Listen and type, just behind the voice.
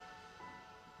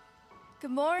Good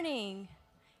morning.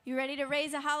 You ready to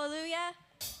raise a hallelujah?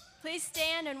 Please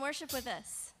stand and worship with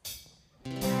us. I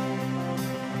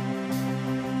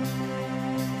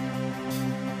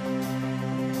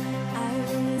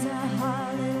raise a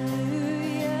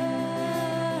hallelujah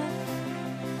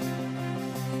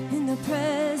in the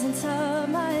presence of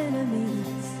my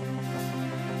enemies.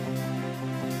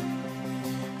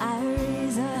 I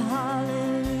raise a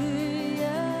hallelujah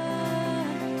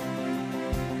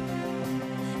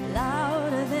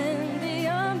louder than the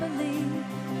unbelief.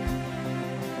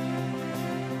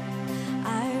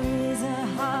 I raise a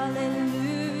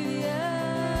hallelujah.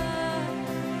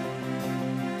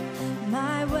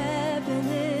 My weapon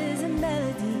is a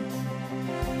melody.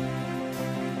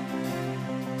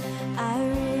 I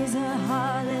raise a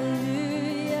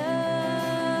hallelujah.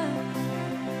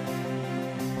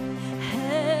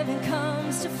 Heaven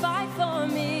comes to fight for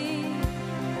me.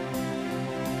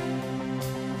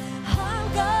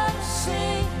 I'm gonna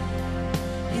sing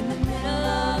in the middle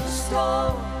of the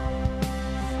storm.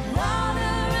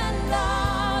 Louder and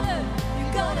louder,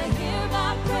 you're gonna hear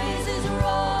my praises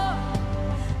roar.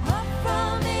 Up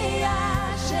from the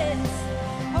ashes,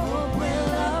 hope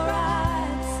will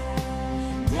arise.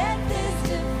 Death is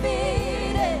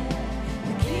defeated,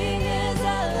 the King is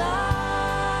alive.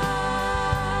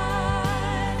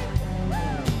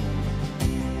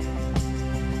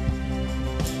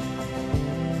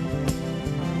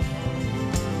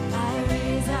 I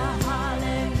raise a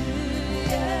hallelujah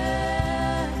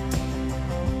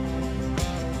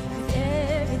with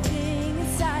everything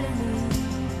inside of me.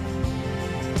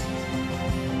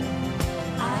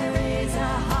 I raise a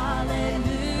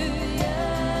hallelujah.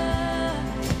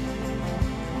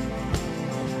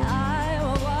 I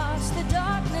will watch the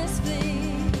darkness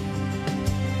flee.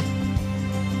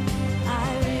 I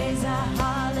raise a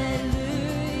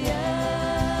hallelujah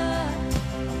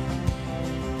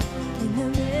in the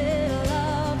middle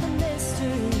of the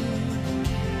mystery.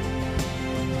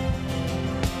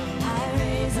 I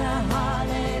raise a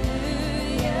hallelujah.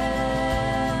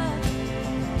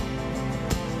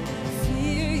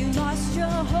 Fear you lost your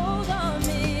hold on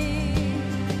me.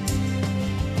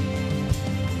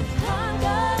 I'm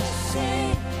gonna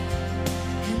sing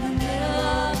in the middle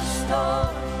of the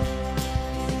storm.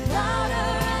 Louder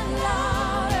and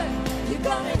louder, you're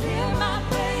gonna hear my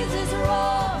praises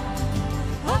roar.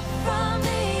 Up from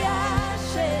the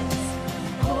ashes,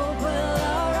 hope will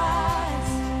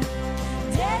arise.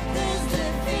 Death is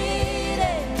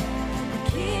defeated, the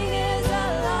King is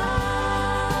alive.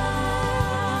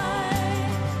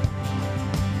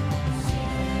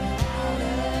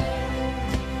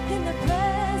 In the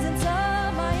presence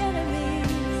of my enemies,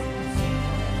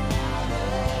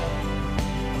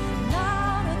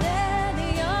 louder than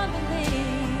the unbelief.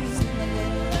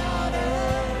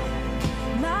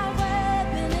 My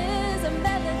weapon is a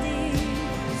melody.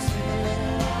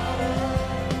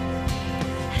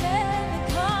 Heaven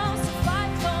comes to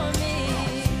fight for me.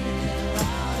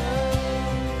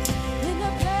 In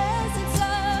the presence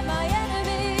of my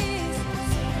enemies,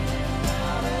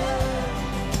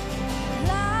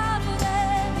 louder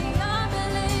than the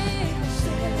unbelief.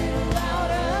 Sing a little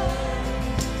louder.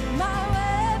 My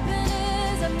weapon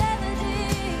is a melody.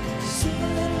 Sing a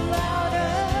little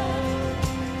louder.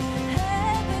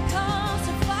 Heaven comes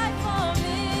to fight for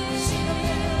me. Sing a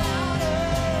little louder.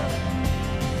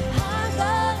 I'm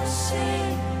gonna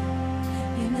sing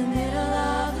in the middle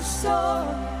of the storm.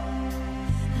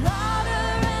 Louder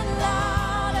and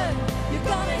louder, you're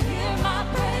gonna hear my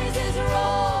praises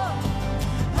roar.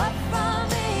 Up from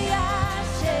the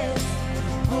ashes,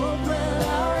 hope will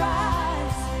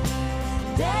arise.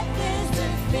 Death is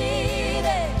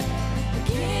defeated, the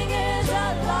King is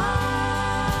alive.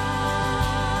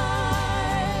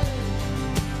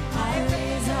 I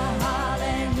raise a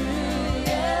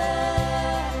hallelujah.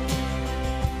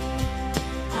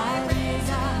 I raise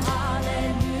a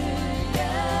hallelujah.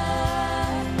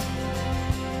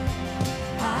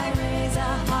 I raise a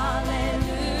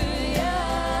hallelujah.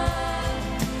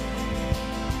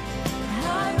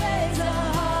 I raise a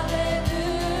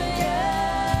hallelujah.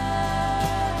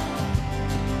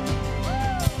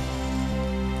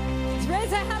 Let's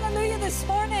raise a hallelujah this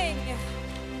morning.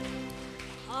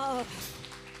 Oh,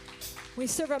 we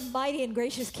serve a mighty and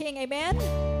gracious King, amen?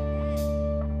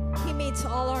 He meets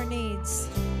all our needs.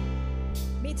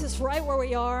 Meets us right where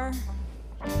we are.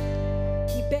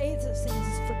 He bathes us in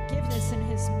his forgiveness and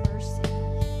his mercy.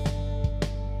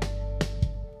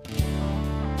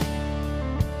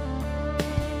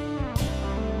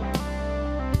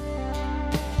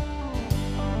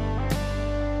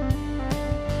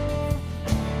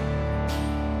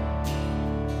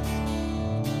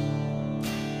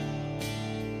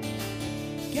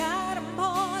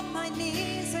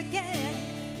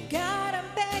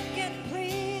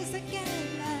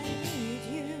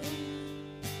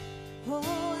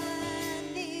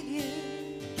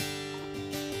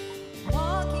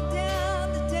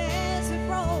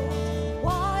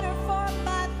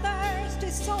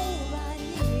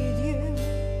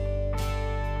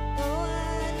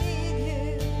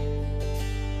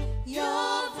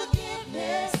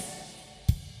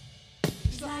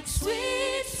 It's like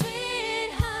sweet,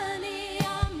 sweet honey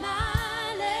on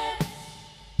my lips,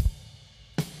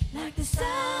 like the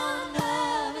sound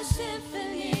of a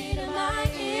symphony to my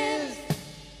ears.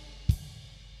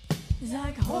 It's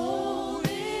like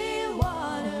holy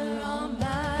water on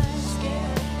my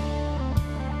skin.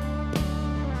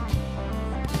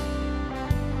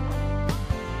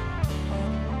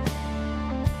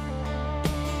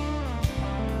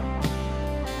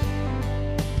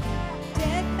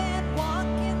 Dead man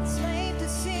walking, slave to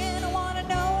sin. I want to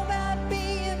know about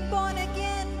being born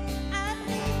again. I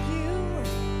need you.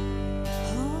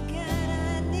 Oh God,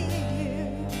 I need you.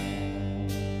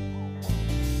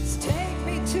 So take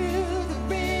me to the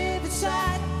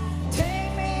riverside.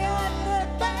 Take me under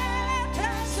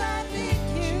baptize. I need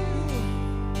you.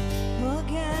 Oh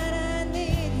God, I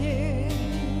need you.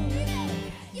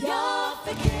 Your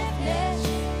forgiveness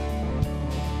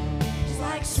is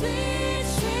like sweet,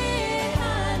 sweet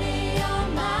honey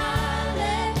on my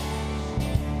lips,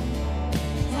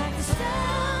 like the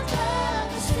sound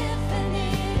of a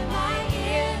symphony to my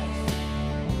ears.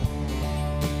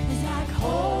 It's like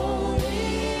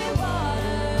holy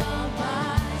water on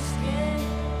my skin.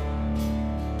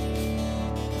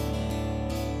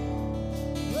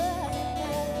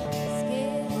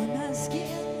 On my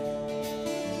skin.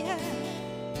 Yeah.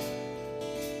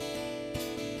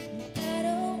 I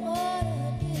don't wanna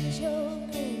abuse your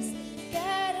grace.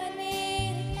 God, I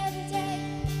need it every day.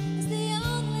 It's the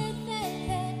only thing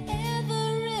that ever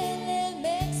really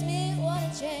makes me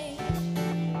wanna change.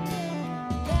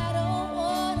 I don't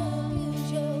wanna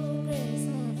abuse your grace.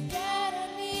 God, I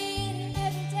need it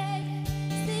every day.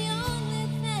 It's the only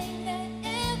thing that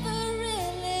ever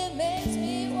really makes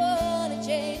me wanna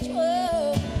change.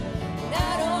 Whoa.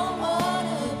 I don't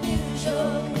wanna abuse your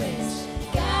grace.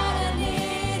 God, I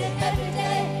need it every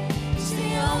day. It's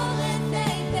the only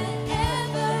thing that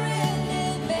ever really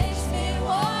makes me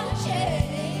wanna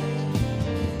change.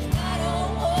 I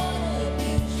don't wanna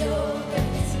abuse your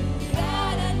grace.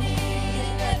 God, I need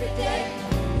it every day.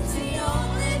 It's the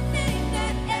only thing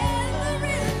that ever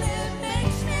really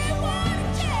makes me wanna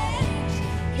change.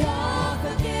 Your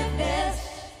forgiveness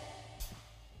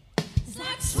is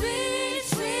like sweet,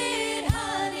 sweet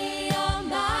honey on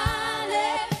my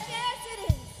lips. Yes, it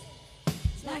is.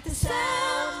 It's like the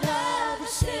sound of a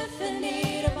symphony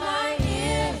to my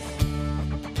ears.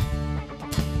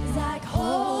 It's like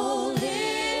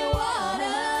holy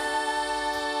water.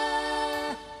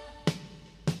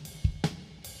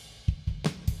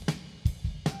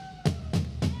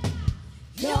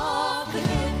 Your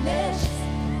forgiveness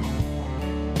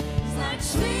is like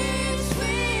sweet,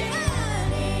 sweet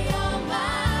honey on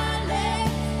my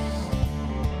lips.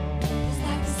 It's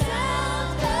like the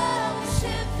sound of a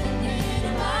symphony to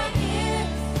my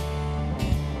ears.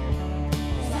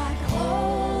 It's like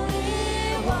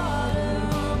holy water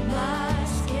on my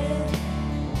skin.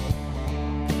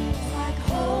 It's like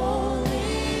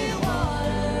holy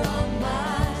water on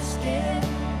my skin.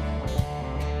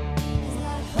 It's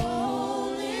like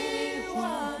holy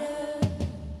water.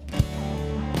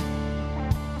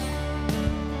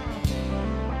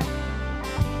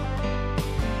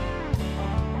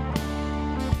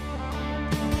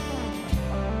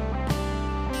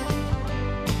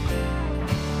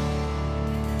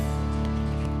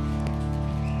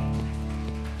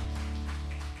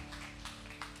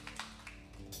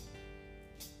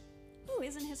 Ooh,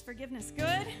 isn't his forgiveness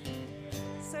good?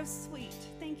 So sweet.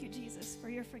 Thank you, Jesus, for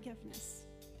your forgiveness.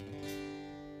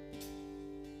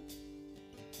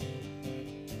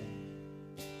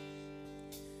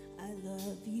 I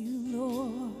love you,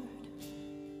 Lord.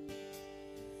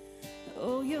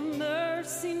 Oh, your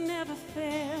mercy never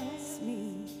fails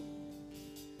me.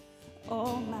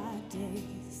 All my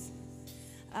days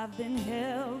I've been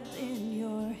held in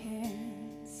your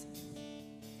hands.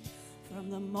 From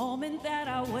the moment that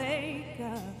I wake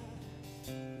up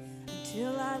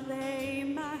until I lay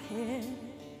my head,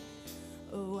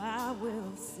 oh, I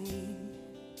will sing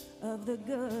of the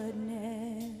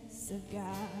goodness of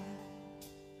God.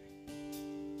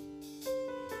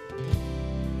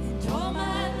 And all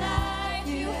my life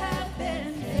you have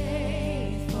been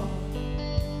faithful.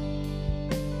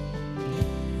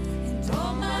 And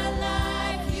all my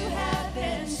life you have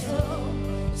been so,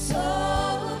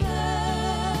 so good.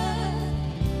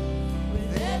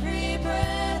 With every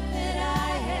breath that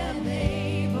I am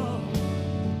able,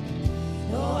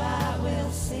 oh, I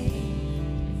will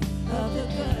sing of the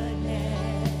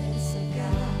goodness of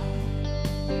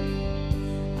God.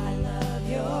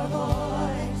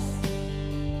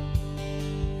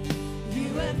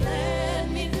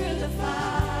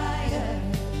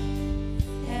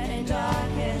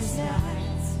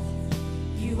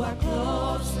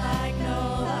 close like no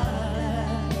other.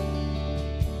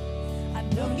 I've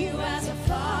known you as a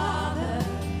father.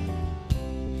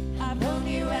 I've known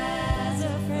you as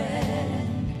a friend.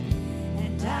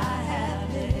 And I have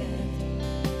lived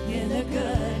in the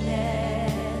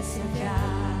goodness of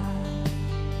God.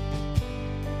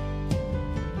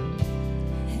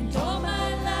 And all my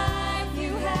life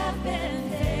you have been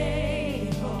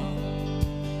faithful.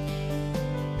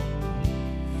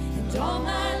 And all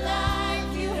my life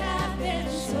you have been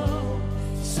so,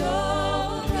 so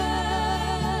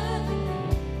good.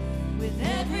 With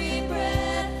every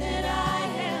breath that I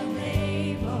am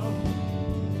able,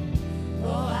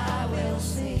 oh, I will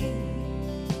sing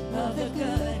of the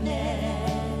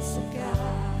goodness of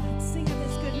God. Sing of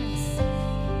his goodness.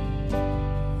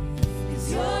 'Cause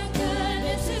your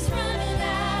goodness is running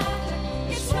after,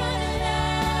 it's running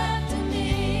after me.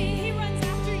 He runs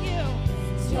after you.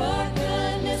 Your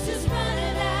goodness is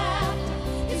running after,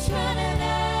 it's running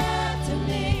after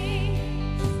me.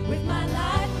 With my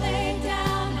life laid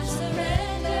down, I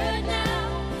surrender now.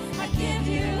 I give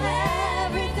you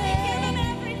everything. Give him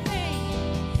everything.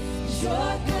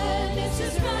 Your goodness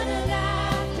is running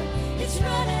after, it's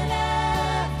running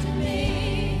after me.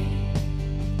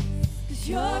 'Cause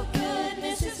your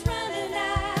goodness is running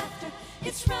after,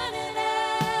 it's running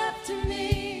after me.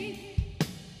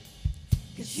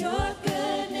 'Cause your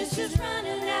goodness is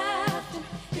running after,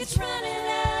 it's running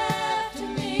after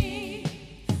me.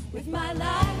 With my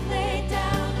life laid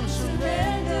down and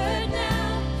surrendered now,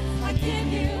 I give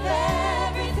you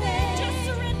everything. Just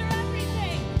surrender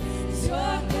everything. 'Cause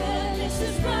your goodness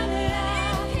is running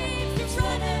after, it's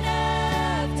running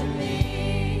after me.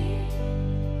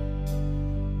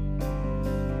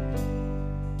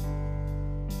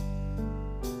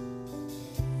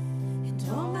 And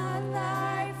all my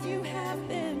life you have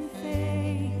been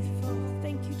faithful.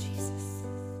 Thank you, Jesus.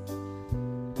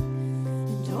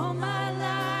 And all my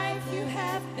life you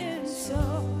have been so,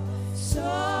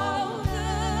 so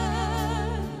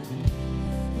good.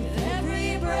 With every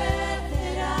breath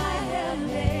that I am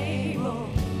able,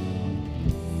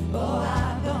 oh,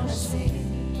 I'm gonna sing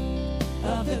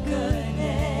of the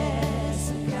goodness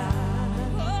of God.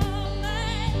 All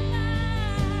my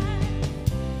life.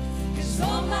 'Cause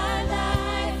all my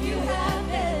life you have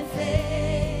been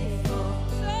faithful.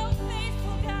 So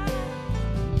faithful, God.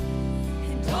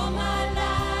 And all my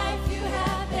life you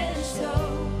have been so,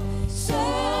 so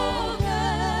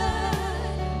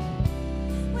good.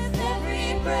 With every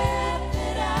breath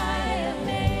that I am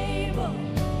able,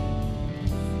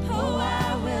 oh, I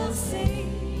will sing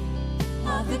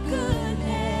of the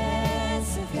goodness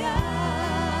of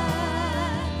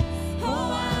God. Oh,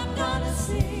 I'm gonna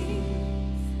sing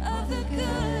of the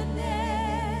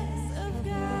goodness of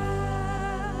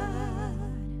God.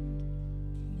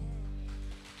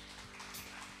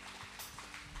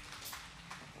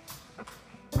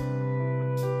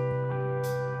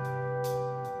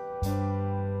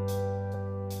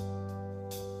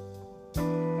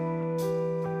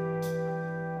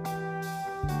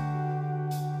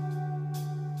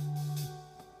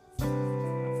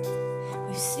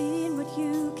 We've seen what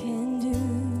you can do,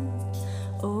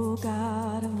 oh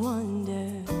God of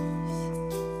wonders.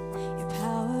 Your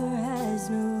power has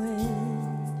no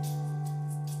end.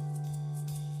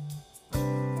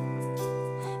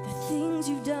 The things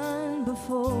you've done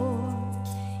before,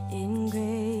 in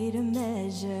greater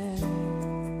measure,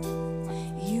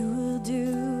 you will do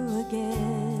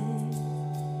again.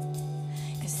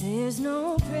 'Cause there's no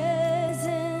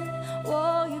present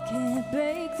wall you can't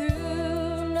break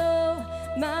through, no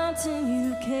mountain you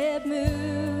can't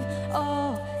move.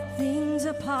 All things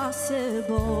are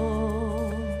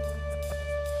possible.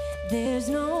 There's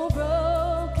no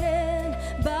broken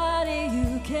body you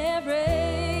can't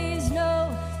raise, no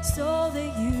soul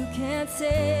that you can't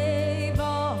save.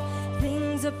 All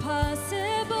things are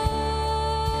possible.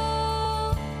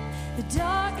 The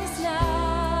darkest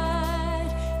night,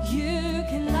 you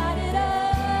can light it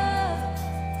up.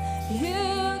 You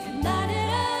can light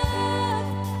it up.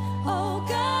 Oh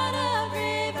God of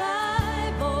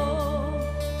revival,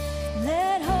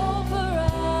 let hope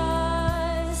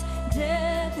arise.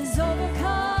 Death is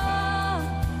overcome.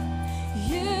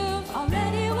 You've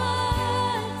already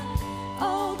won.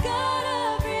 Oh God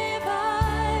of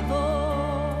revival,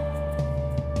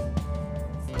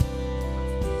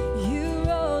 you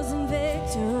rose in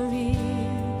victory,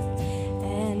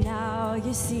 and now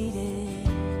you see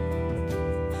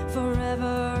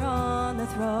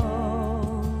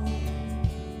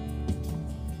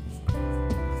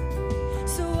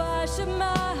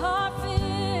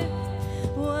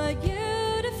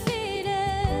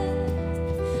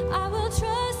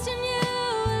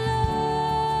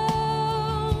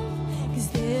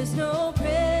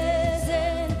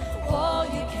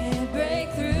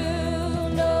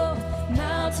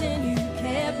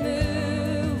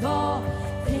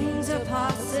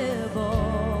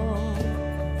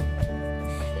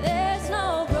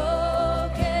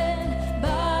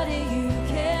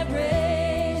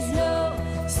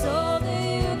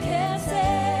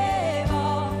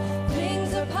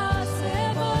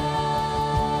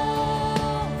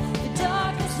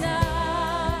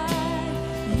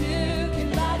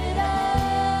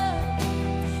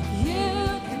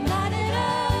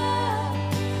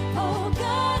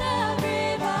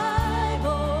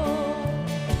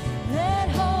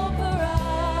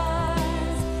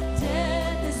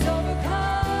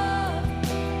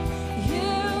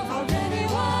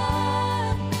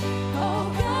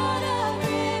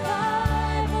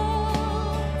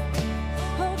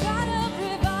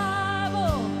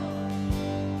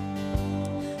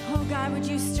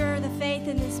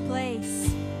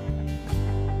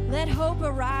Let hope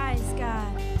arise,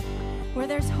 God. Where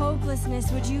there's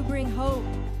hopelessness, would you bring hope?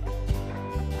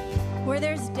 Where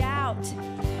there's doubt,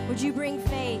 would you bring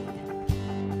faith?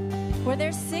 Where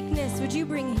there's sickness, would you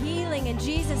bring healing in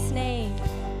Jesus' name?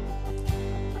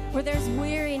 Where there's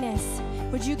weariness,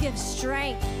 would you give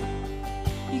strength?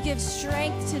 You give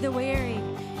strength to the weary.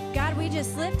 God, we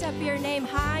just lift up your name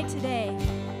high today.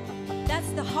 That's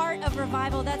the heart of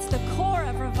revival. That's the core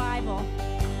of revival,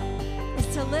 is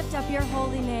to lift up your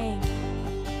holy name.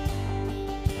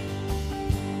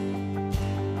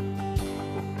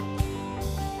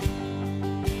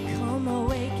 Come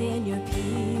awaken your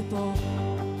people.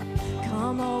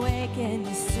 Come awaken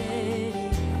the city.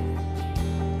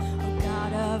 Oh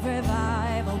God of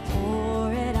revival,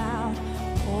 pour it out,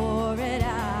 pour it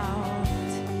out.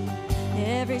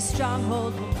 Every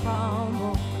stronghold will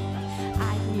crumble.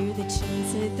 I hear the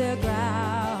chains hit the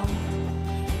ground.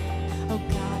 Oh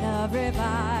God of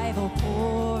revival,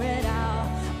 pour it out,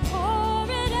 pour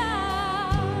it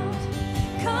out.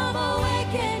 Come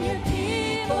awaken your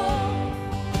people.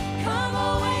 Come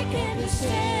awaken the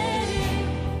city.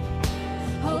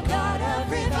 Oh God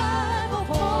of revival,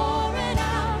 pour it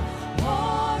out,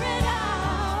 pour it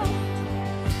out.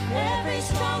 Every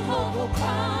stronghold will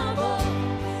crumble.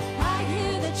 I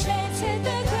hear the chains hit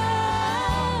the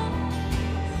ground.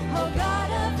 Oh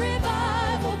God of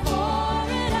revival, pour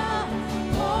it out,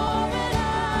 pour it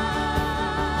out.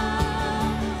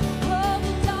 Oh,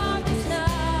 the darkest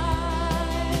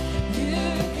night, you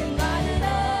can light it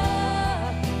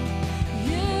up.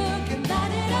 You can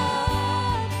light it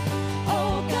up.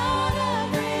 Oh God of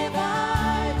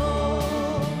revival,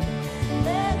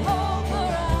 let hope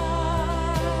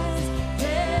arise.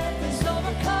 Death is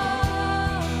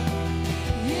overcome.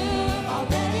 You've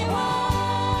already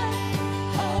won.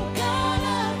 Oh God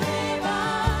of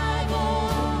revival.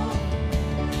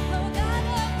 Oh God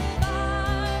of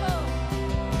revival.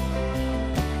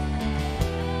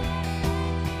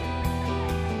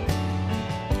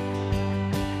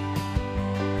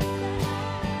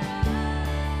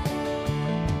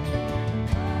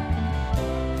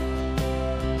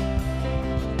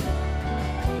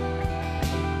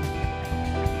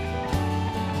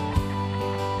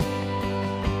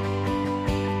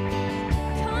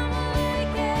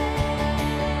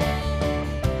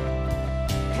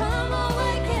 Come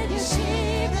awaken your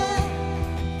people.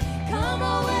 Come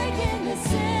awaken the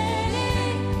city.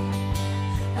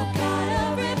 Oh God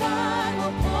of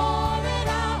revival, pour it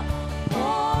out,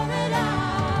 pour it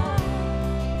out.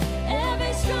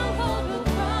 Every stronghold will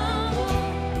crumble.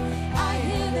 I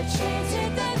hear the chains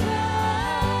hit the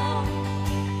ground.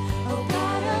 Oh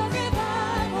God of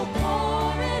revival,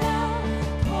 pour it out,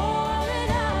 pour it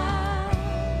out.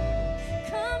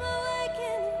 Come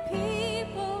awaken the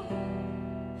people.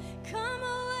 Come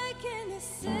awaken the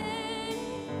city.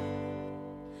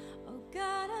 Oh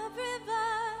God of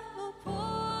revival,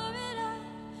 pour it out,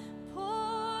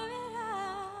 pour it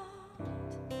out.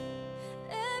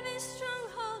 Every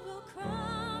stronghold will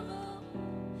crumble.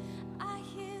 I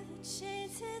hear the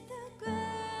chains hit the ground.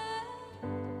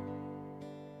 Oh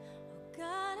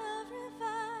God of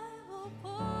revival,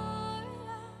 pour it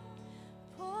out,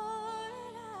 pour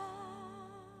it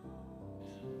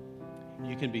out.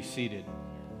 You can be seated.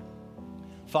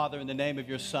 Father, in the name of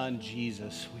your Son,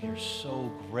 Jesus, we are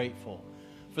so grateful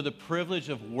for the privilege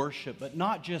of worship, but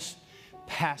not just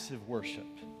passive worship.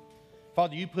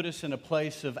 Father, you put us in a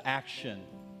place of action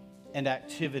and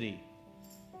activity,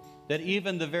 that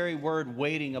even the very word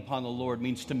waiting upon the Lord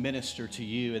means to minister to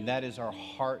you, and that is our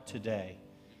heart today.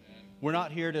 We're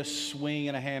not here to swing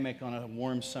in a hammock on a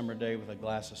warm summer day with a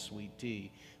glass of sweet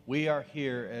tea. We are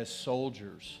here as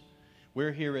soldiers.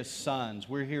 We're here as sons.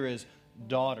 We're here as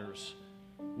daughters.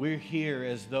 We're here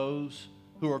as those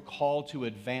who are called to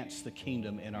advance the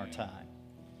kingdom in our time.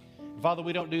 Father,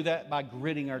 we don't do that by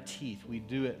gritting our teeth. We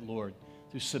do it, Lord,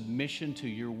 through submission to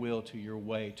your will, to your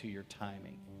way, to your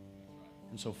timing.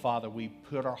 And so, Father, we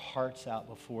put our hearts out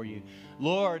before you.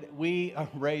 Lord, we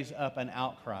raise up an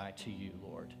outcry to you,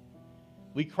 Lord.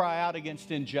 We cry out against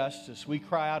injustice. We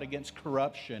cry out against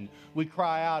corruption. We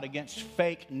cry out against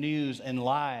fake news and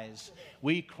lies.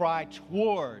 We cry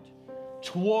toward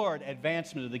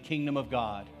advancement of the kingdom of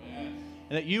God.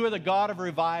 And that you are the God of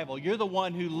revival. You're the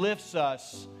one who lifts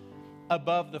us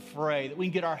above the fray, that we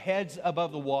can get our heads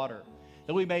above the water,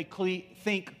 that we may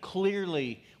think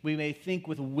clearly, we may think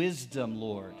with wisdom,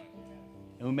 Lord,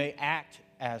 and we may act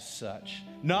as such.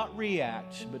 Not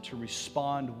react, but to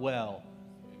respond well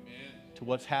to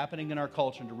what's happening in our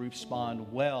culture, and to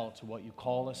respond well to what you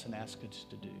call us and ask us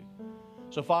to do.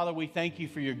 So, Father, we thank you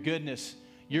for your goodness,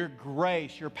 your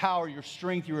grace, your power, your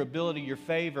strength, your ability, your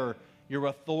favor, your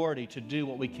authority to do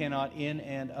what we cannot in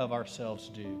and of ourselves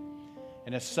do.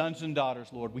 And as sons and daughters,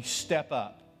 Lord, we step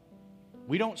up.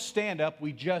 We don't stand up,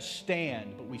 we just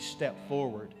stand, but we step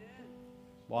forward.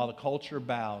 While the culture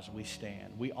bows, we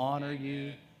stand. We honor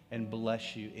you and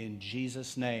bless you in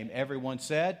Jesus' name. Everyone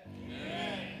said?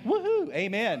 Amen. Woohoo!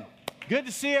 Amen. Good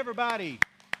to see everybody.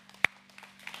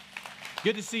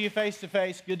 Good to see you face to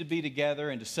face. Good to be together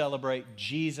and to celebrate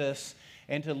Jesus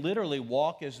and to literally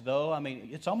walk as though,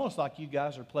 it's almost like you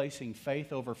guys are placing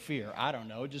faith over fear. I don't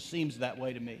know. It just seems that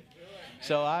way to me.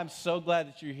 So I'm so glad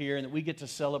that you're here and that we get to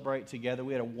celebrate together.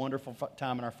 We had a wonderful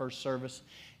time in our first service.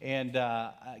 And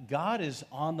God is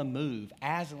on the move.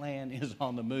 Aslan is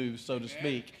on the move, so to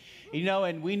speak.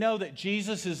 And we know that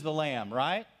Jesus is the Lamb,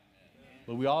 right?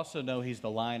 But we also know He's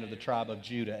the Lion of the tribe of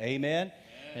Judah. Amen?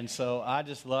 And so I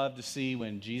just love to see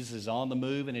when Jesus is on the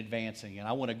move and advancing. And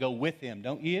I want to go with Him,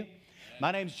 don't you?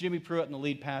 My name's Jimmy Pruitt. I'm the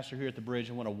lead pastor here at the Bridge.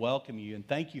 I want to welcome you and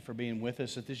thank you for being with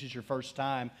us. If this is your first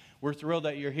time, we're thrilled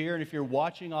that you're here. And if you're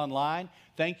watching online,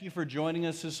 thank you for joining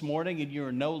us this morning. And you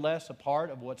are no less a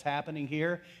part of what's happening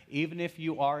here, even if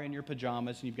you are in your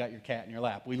pajamas and you've got your cat in your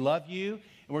lap. We love you,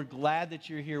 and we're glad that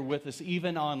you're here with us,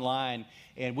 even online.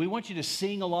 And we want you to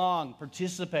sing along,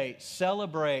 participate,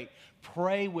 celebrate,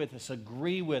 pray with us,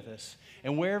 agree with us.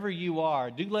 And wherever you are,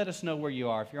 do let us know where you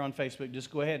are. If you're on Facebook, just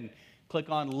go ahead and click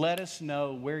on let us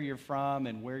know where you're from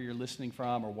and where you're listening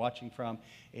from or watching from.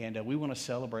 And we want to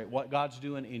celebrate what God's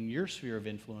doing in your sphere of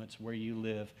influence, where you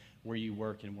live, where you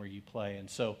work, and where you play. And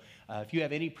so if you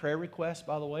have any prayer requests,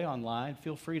 by the way, online,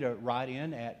 feel free to write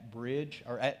in at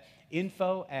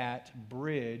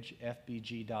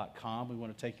info@bridgefbg.com. We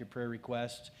want to take your prayer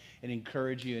requests and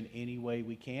encourage you in any way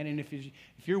we can. And if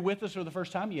you're with us for the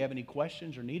first time, you have any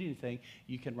questions or need anything,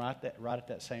 you can write at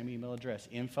that same email address,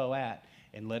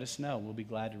 and let us know. We'll be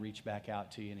glad to reach back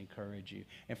out to you and encourage you.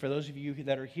 And for those of you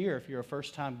that are here, if you're a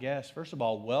first-time guest, first of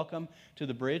all, welcome to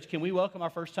the Bridge. Can we welcome our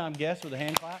first-time guest with a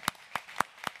hand clap?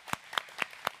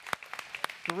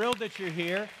 Thrilled that you're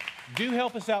here. Do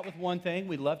help us out with one thing.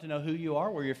 We'd love to know who you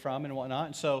are, where you're from, and whatnot.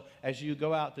 And so as you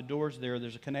go out the doors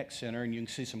there's a Connect Center, and you can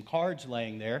see some cards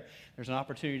laying there. There's an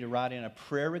opportunity to write in a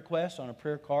prayer request on a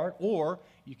prayer card, or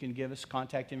you can give us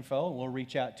contact info, and we'll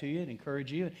reach out to you and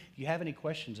encourage you. If you have any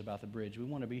questions about the Bridge, we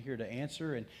want to be here to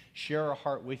answer and share our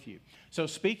heart with you. So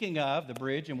speaking of the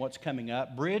Bridge and what's coming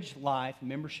up, Bridge Life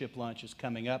Membership Lunch is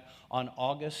coming up on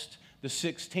August the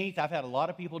 16th. I've had a lot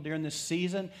of people during this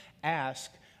season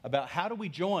ask about how do we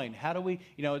join? How do we,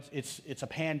 it's a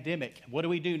pandemic. What do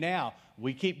we do now?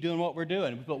 We keep doing what we're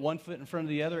doing. We put one foot in front of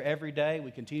the other every day. We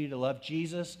continue to love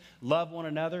Jesus, love one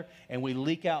another, and we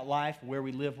leak out life where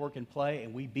we live, work, and play,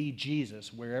 and we be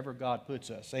Jesus wherever God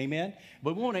puts us. Amen?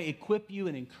 But we want to equip you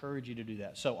and encourage you to do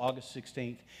that. So August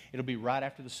 16th, it'll be right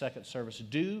after the second service.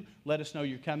 Do let us know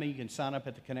you're coming. You can sign up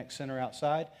at the Connect Center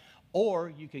outside.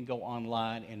 Or you can go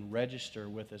online and register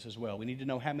with us as well. We need to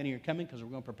know how many are coming because we're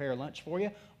going to prepare lunch for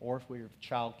you, or if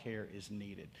child care is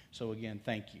needed. So again,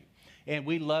 thank you. And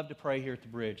we love to pray here at the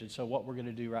Bridge. And so what we're going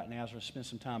to do right now is we're going to spend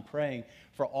some time praying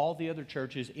for all the other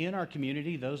churches in our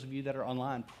community. Those of you that are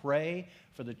online, pray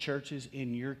for the churches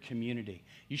in your community.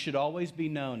 You should always be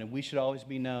known, and we should always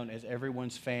be known as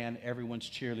everyone's fan, everyone's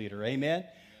cheerleader. Amen?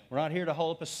 We're not here to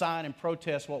hold up a sign and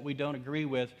protest what we don't agree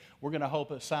with. We're going to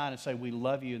hold up a sign and say, we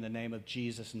love you in the name of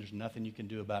Jesus, and there's nothing you can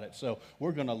do about it. So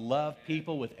we're going to love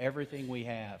people with everything we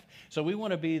have. So we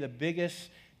want to be the biggest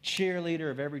cheerleader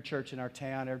of every church in our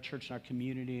town, every church in our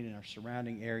community, and in our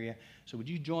surrounding area. So would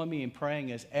you join me in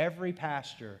praying as every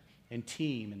pastor and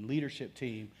team and leadership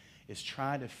team is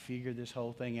trying to figure this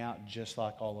whole thing out just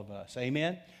like all of us.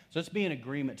 Amen? So let's be in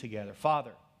agreement together.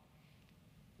 Father,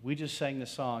 we just sang the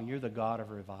song, You're the God of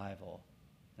Revival.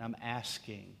 And I'm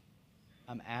asking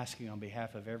on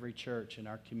behalf of every church in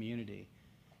our community,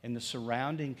 in the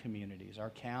surrounding communities, our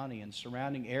county and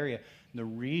surrounding area, the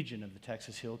region of the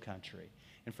Texas Hill Country.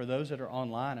 And for those that are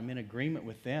online, I'm in agreement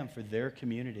with them for their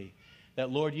community, that,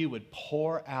 Lord, you would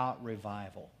pour out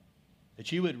revival,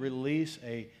 that you would release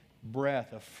a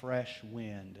breath of fresh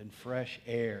wind and fresh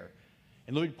air.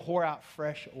 And, Lord, pour out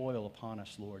fresh oil upon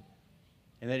us, Lord.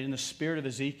 And that in the spirit of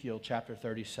Ezekiel chapter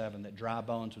 37, that dry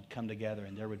bones would come together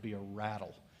and there would be a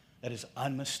rattle that is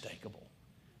unmistakable.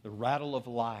 The rattle of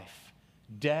life,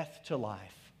 death to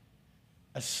life,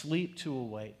 asleep to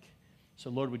awake. So,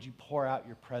 Lord, would you pour out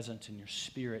your presence and your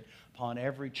spirit upon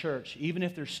every church, even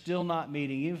if they're still not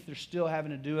meeting, even if they're still having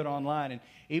to do it online, and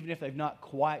even if they've not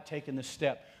quite taken the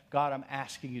step. God, I'm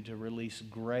asking you to release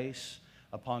grace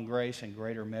upon grace and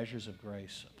greater measures of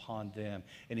grace upon them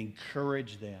and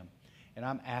encourage them. And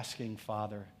I'm asking,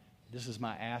 Father, this is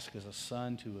my ask as a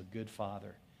son to a good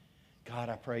father. God,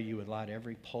 I pray you would light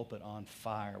every pulpit on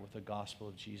fire with the gospel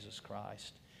of Jesus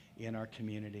Christ in our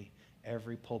community.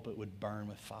 Every pulpit would burn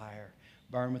with fire,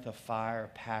 burn with a fire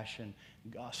of passion,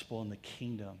 gospel, and the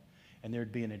kingdom. And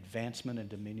there'd be an advancement and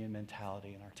dominion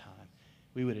mentality in our time.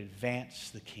 We would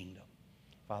advance the kingdom.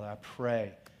 Father, I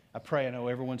pray, I know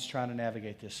everyone's trying to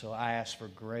navigate this, so I ask for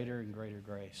greater and greater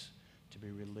grace to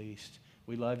be released.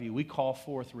 We love you. We call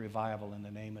forth revival in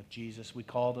the name of Jesus. We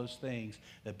call those things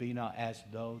that be not as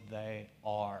though they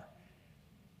are,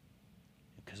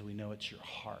 because we know it's your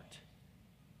heart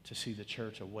to see the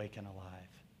church awake and alive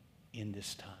in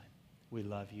this time. We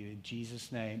love you. In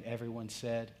Jesus' name, everyone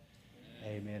said,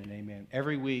 amen and amen.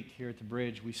 Every week here at the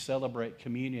Bridge, we celebrate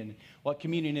communion. What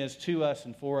communion is to us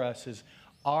and for us is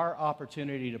our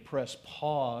opportunity to press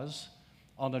pause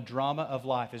on the drama of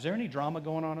life. Is there any drama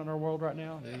going on in our world right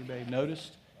now? Anybody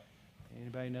noticed?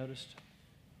 Anybody noticed?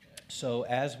 So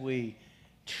as we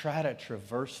try to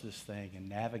traverse this thing and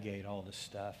navigate all this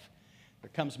stuff,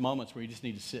 there comes moments where you just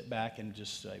need to sit back and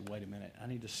just say, wait a minute, I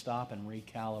need to stop and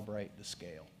recalibrate the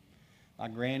scale. My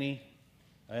granny,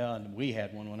 and we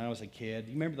had one when I was a kid.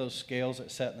 You remember those scales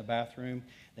that sat in the bathroom?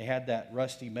 They had that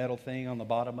rusty metal thing on the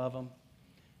bottom of them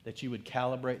that you would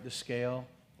calibrate the scale,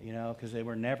 you know, because they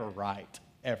were never right,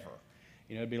 ever.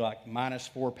 You know, it'd be like minus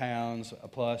 4 pounds, a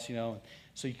plus, you know.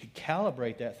 So you could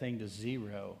calibrate that thing to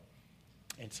 0.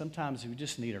 And sometimes we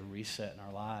just need a reset in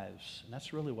our lives. And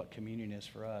that's really what communion is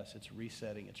for us. It's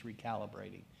resetting, it's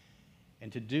recalibrating.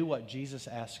 And to do what Jesus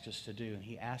asks us to do, and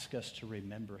he asks us to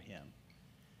remember him.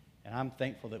 And I'm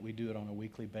thankful that we do it on a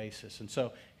weekly basis. And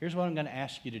so here's what I'm going to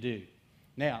ask you to do.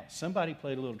 Now, somebody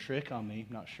played a little trick on me.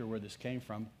 I'm not sure where this came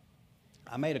from.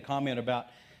 I made a comment about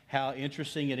how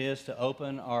interesting it is to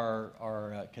open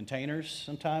our containers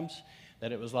sometimes,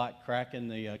 that it was like cracking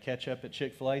the ketchup at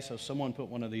Chick-fil-A. So someone put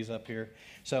one of these up here.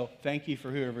 So thank you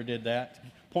for whoever did that.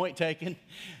 Point taken.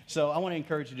 So I want to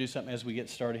encourage you to do something as we get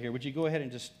started here. Would you go ahead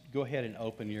and just go ahead and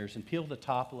open yours and peel the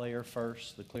top layer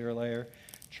first, the clear layer.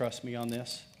 Trust me on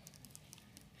this.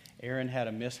 Aaron had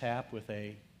a mishap with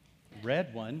a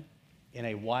red one in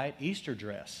a white Easter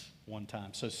dress one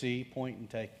time. So see, point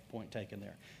taken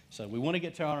there. So we want to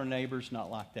get to our neighbors,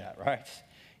 not like that, right?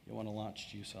 You want to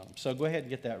launch juice on them. So go ahead and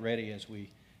get that ready as we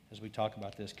talk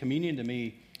about this. Communion to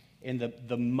me, in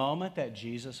the moment that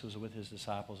Jesus was with his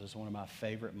disciples, is one of my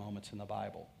favorite moments in the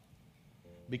Bible.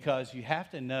 Because you have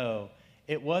to know,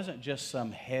 it wasn't just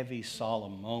some heavy,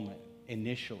 solemn moment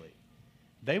initially.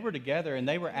 They were together, and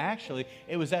they were actually,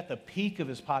 it was at the peak of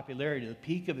his popularity, the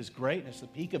peak of his greatness, the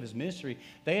peak of his ministry.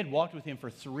 They had walked with him for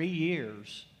 3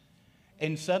 years,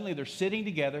 and suddenly they're sitting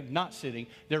together, not sitting,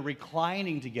 they're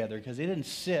reclining together, because they didn't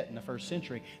sit in the first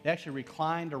century. They actually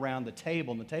reclined around the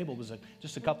table, and the table was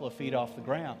just a couple of feet off the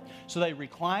ground. So they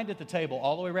reclined at the table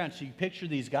all the way around. So you picture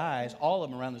these guys, all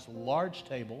of them around this large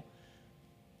table,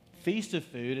 feast of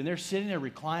food, and they're sitting there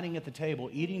reclining at the table,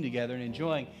 eating together and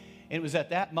enjoying. And it was at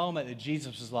that moment that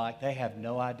Jesus was like, they have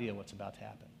no idea what's about to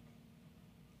happen.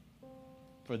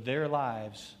 For their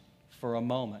lives, for a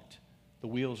moment, the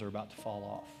wheels are about to fall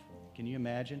off. Can you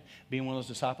imagine being one of those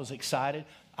disciples excited?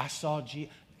 I saw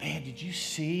Jesus. Man, did you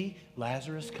see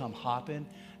Lazarus come hopping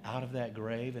out of that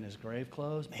grave in his grave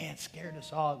clothes? Man, it scared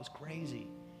us all. It was crazy.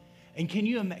 And can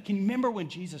you remember when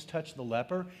Jesus touched the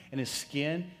leper and his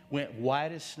skin went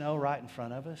white as snow right in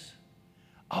front of us?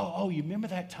 Oh, you remember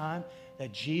that time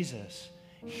that Jesus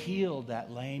healed that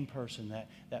lame person,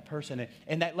 that person,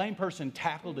 and that lame person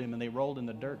tackled him and they rolled in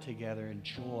the dirt together in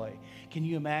joy. Can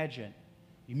you imagine?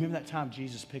 You remember that time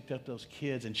Jesus picked up those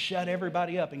kids and shut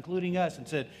everybody up, including us, and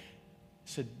said,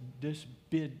 this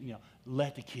bid,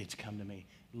 let the kids come to me.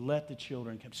 Let the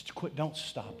children come. Quit, don't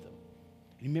stop them.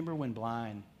 And you remember when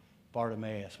blind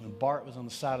Bartimaeus, when Bart was on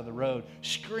the side of the road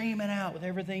screaming out with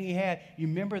everything he had. You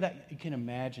remember that? You can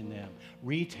imagine them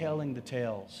retelling the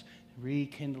tales,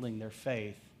 rekindling their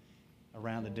faith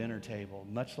around the dinner table,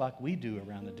 much like we do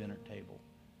around the dinner table.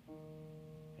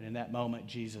 And in that moment,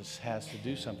 Jesus has to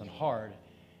do something hard.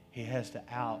 He has to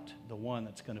out the one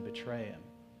that's going to betray him.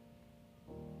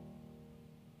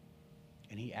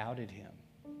 And he outed him,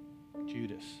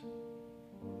 Judas.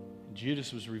 And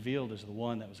Judas was revealed as the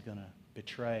one that was going to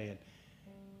betray. And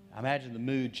I imagine the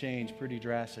mood changed pretty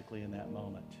drastically in that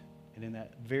moment. And in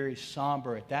that very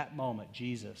somber, at that moment,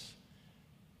 Jesus,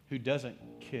 who doesn't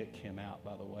kick him out,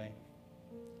 by the way,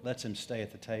 lets him stay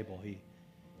at the table.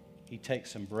 He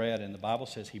takes some bread, and the Bible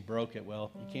says he broke it.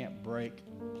 Well, you can't break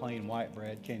plain white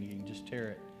bread, can you? You can just tear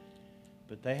it.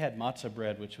 But they had matzah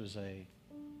bread, which was an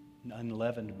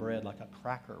unleavened bread, like a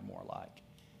cracker more like.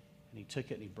 And he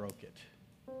took it and he broke it.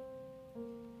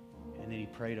 And then he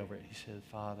prayed over it. He said,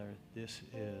 Father, this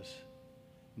is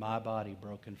my body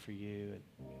broken for you.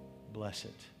 Bless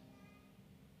it.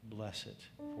 Bless it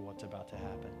for what's about to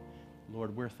happen.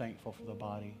 Lord, we're thankful for the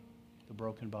body, the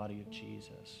broken body of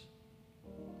Jesus.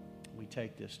 We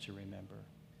take this to remember.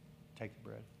 Take the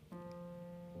bread.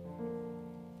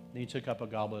 Then he took up a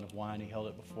goblet of wine. He held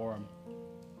it before him.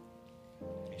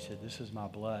 He said, this is my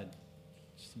blood.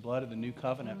 It's the blood of the new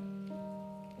covenant.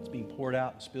 It's being poured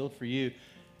out and spilled for you.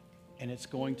 And it's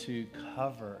going to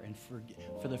cover and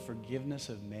for the forgiveness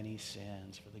of many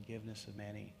sins, for the forgiveness of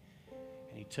many.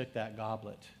 And he took that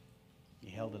goblet. He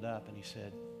held it up and he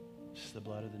said, this is the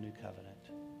blood of the new covenant.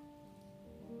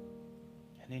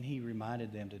 And then he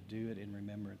reminded them to do it in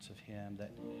remembrance of him,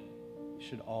 that you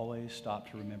should always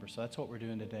stop to remember. So that's what we're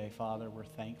doing today. Father, we're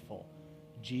thankful.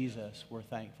 Jesus, we're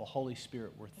thankful. Holy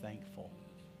Spirit, we're thankful.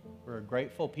 We're a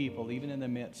grateful people, even in the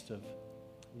midst of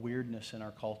weirdness in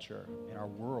our culture, in our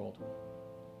world.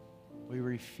 We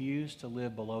refuse to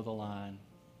live below the line,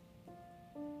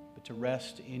 but to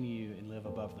rest in you and live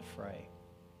above the fray.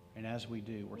 And as we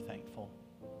do, we're thankful.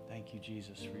 Thank you,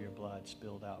 Jesus, for your blood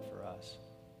spilled out for us.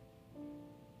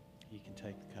 You can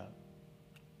take the cup.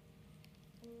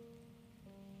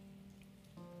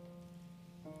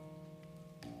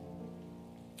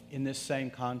 In this same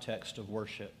context of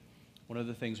worship, one of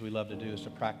the things we love to do is to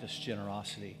practice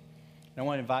generosity. And I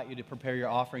want to invite you to prepare your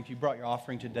offering. If you brought your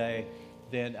offering today,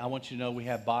 then I want you to know we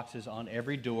have boxes on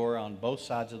every door, on both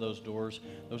sides of those doors.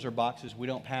 Those are boxes. We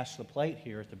don't pass the plate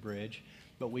here at the bridge,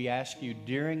 but we ask you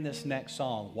during this next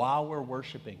song, while we're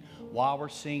worshiping, while we're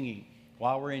singing,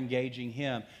 while we're engaging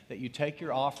him, that you take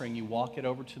your offering, you walk it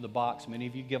over to the box. Many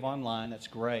of you give online. That's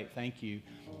great. Thank you.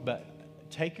 But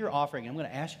take your offering. I'm going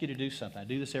to ask you to do something. I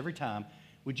do this every time.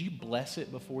 Would you bless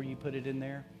it before you put it in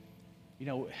there? You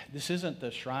know, this isn't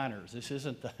the Shriners. This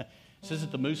isn't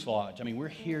the Moose Lodge. I mean, we're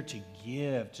here to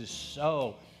give, to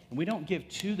sow. And we don't give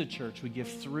to the church. We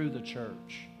give through the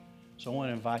church. So I want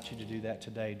to invite you to do that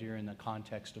today during the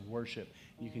context of worship.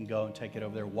 You can go and take it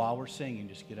over there while we're singing.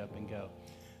 Just get up and go.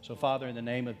 So, Father, in the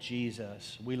name of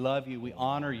Jesus, we love you. We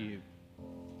honor you.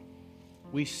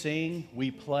 We sing, we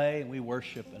play, and we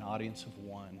worship an audience of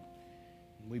one.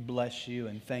 We bless you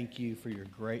and thank you for your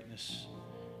greatness,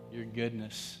 your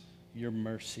goodness, your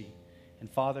mercy.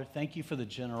 And Father, thank you for the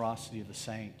generosity of the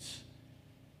saints.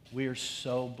 We are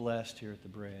so blessed here at the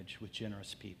bridge with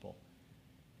generous people.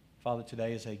 Father,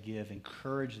 today as they give,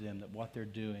 encourage them that what they're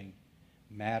doing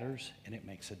matters and it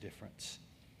makes a difference.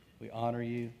 We honor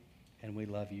you and we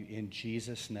love you. In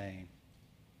Jesus' name,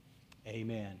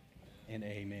 amen and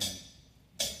amen.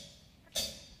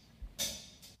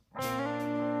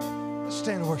 Let's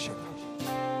stand and worship.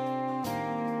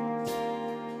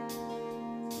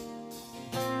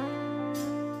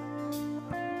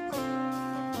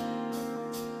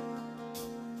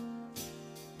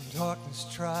 Darkness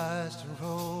tries to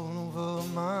roll over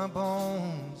my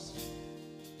bones,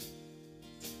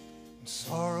 and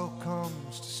sorrow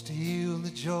comes to steal the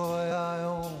joy I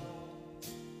own.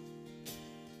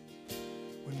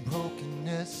 When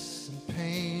brokenness and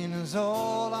pain is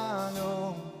all I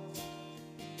know,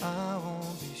 I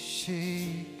won't be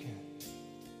shaken.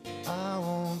 I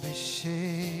won't be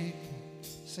shaken.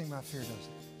 Sing My Fear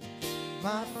Doesn't.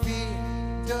 My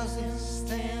fear doesn't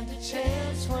stand a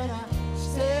chance when I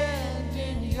stand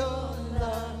in your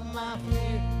love. My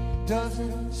fear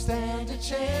doesn't stand a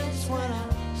chance when I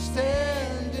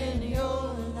stand in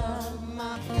your love.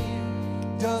 My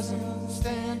fear doesn't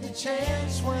stand a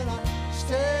chance when I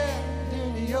stand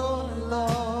in your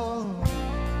love.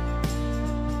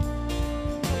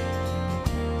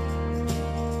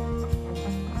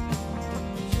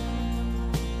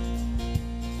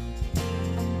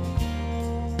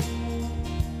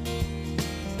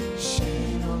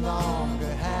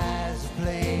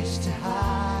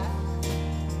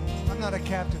 I'm not a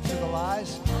captive to the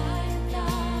lies. I'm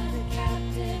not a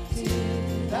captive to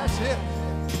the That's it.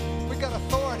 We got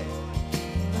authority.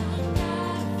 I'm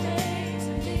not afraid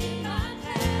to leave my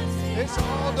past behind. It's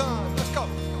all done. Let's go.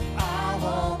 I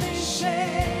won't be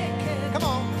shaken. Come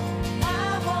on.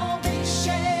 I won't be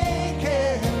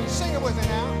shaken. Sing it with me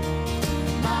now.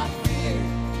 My fear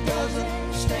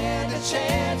doesn't stand a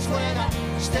chance when I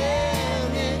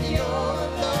stand in your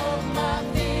love. My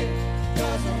fear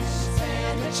doesn't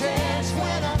stand a chance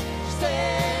when I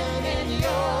stand in your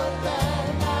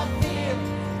love. My fear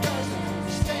doesn't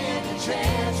stand a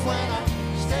chance when I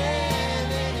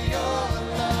stand in your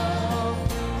love.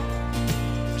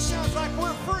 It sounds like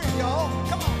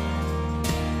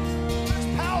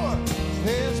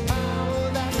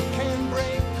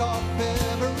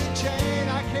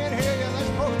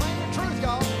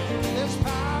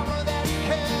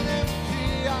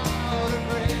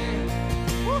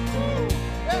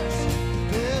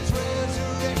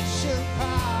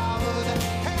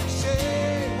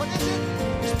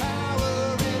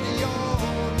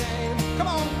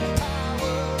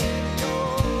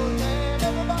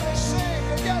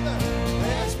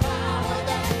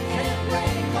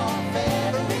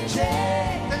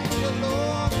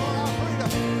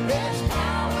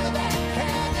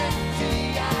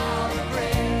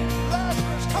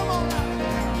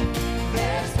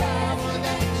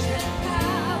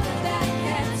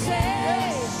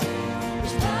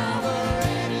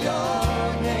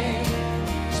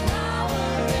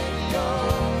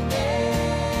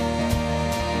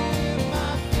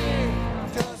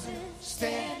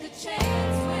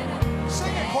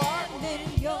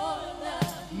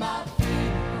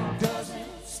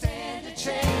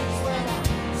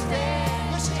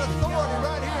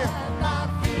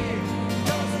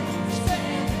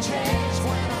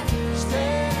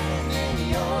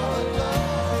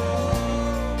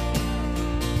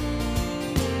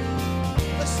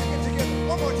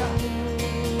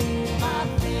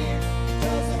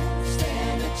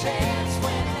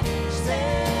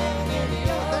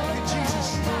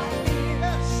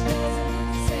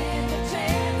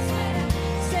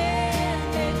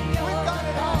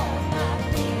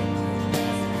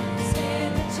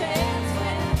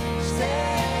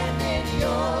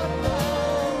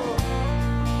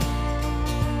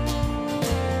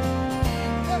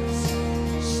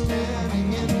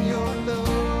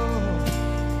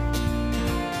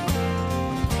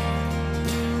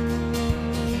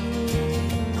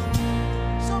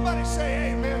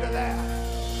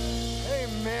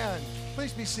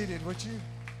seated, would you?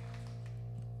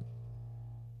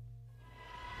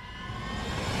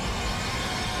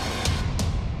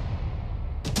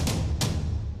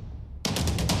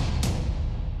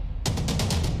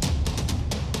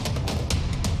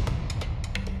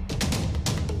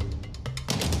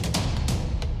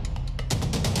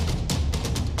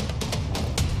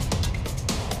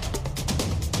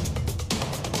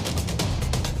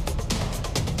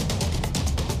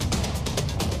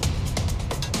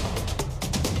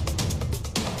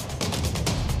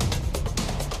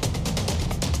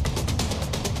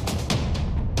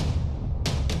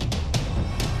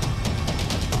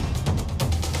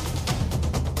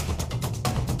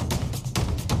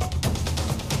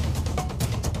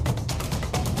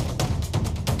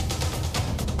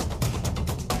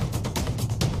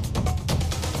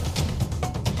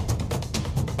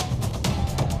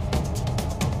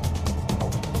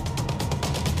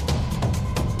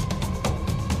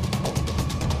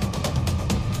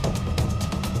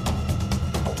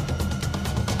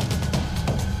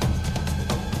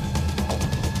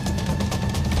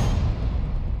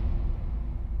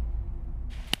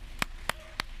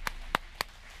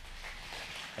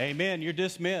 Amen. You're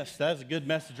dismissed. That's a good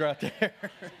message right there.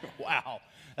 Wow,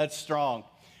 that's strong.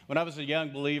 When I was a young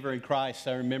believer in Christ,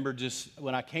 I remember just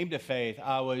when I came to faith,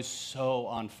 I was so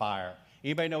on fire.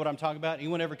 Anybody know what I'm talking about?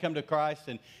 Anyone ever come to Christ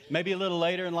and maybe a little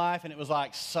later in life and it was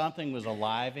like something was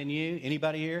alive in you?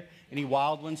 Anybody here? Any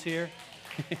wild ones here?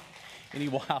 Any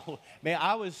wild? Man,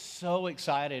 I was so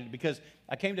excited because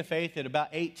I came to faith at about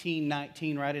 18,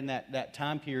 19, right in that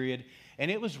time period. And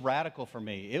it was radical for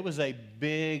me. It was a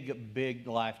big, big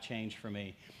life change for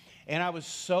me. And I was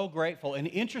so grateful. And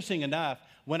interesting enough,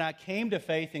 when I came to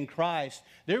faith in Christ,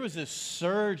 there was this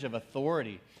surge of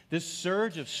authority, this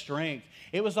surge of strength.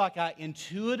 It was like I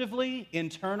intuitively,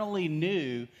 internally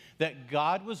knew that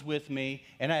God was with me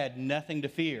and I had nothing to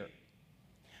fear.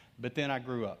 But then I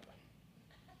grew up.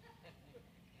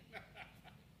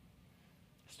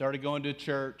 Started going to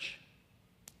church.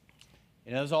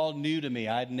 And it was all new to me.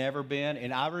 I had never been.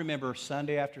 And I remember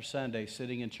Sunday after Sunday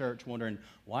sitting in church wondering,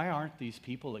 why aren't these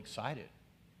people excited?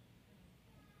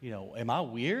 You know, am I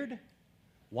weird?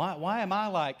 Why am I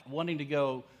like wanting to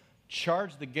go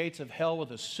charge the gates of hell with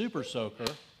a super soaker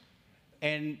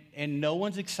and no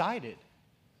one's excited?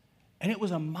 And it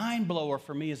was a mind blower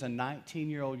for me as a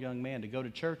 19-year-old young man to go to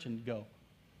church and go,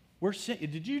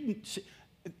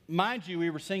 mind you, we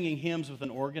were singing hymns with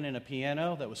an organ and a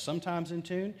piano that was sometimes in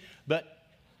tune, but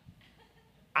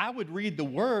I would read the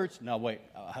words. No, wait,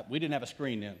 we didn't have a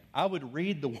screen then. I would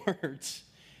read the words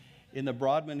in the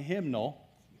Broadman hymnal,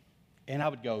 and I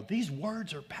would go, these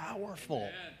words are powerful.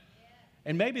 Amen.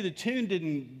 And maybe the tune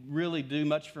didn't really do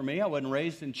much for me. I wasn't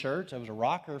raised in church. I was a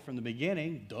rocker from the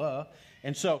beginning, duh.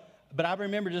 And so, but I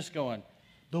remember just going,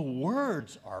 the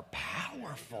words are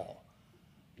powerful.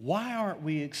 Why aren't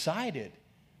we excited?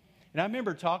 And I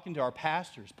remember talking to our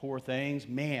pastors, poor things.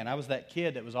 Man, I was that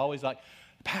kid that was always like,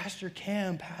 Pastor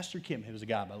Kim. He was a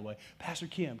guy, by the way. Pastor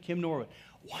Kim Norwood.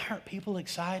 Why aren't people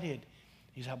excited?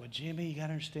 He's like, well, Jimmy, you got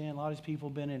to understand, a lot of these people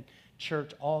have been in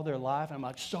church all their life. And I'm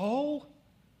like, so?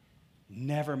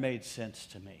 Never made sense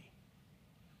to me.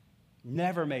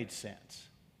 Never made sense.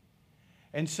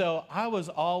 And so I was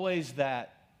always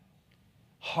that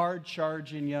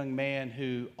hard-charging young man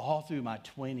who all through my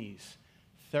 20s,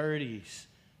 30s,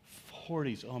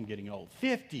 40s, I'm getting old,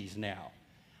 50s now,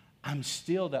 I'm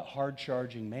still that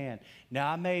hard-charging man.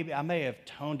 Now, I may have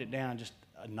toned it down just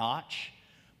a notch,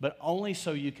 but only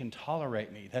so you can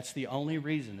tolerate me. That's the only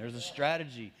reason. There's a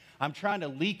strategy. I'm trying to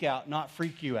leak out, not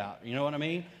freak you out. You know what I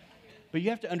mean? But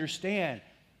you have to understand,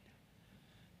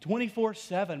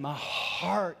 24/7, my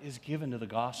heart is given to the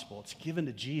gospel. It's given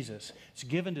to Jesus. It's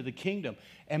given to the kingdom.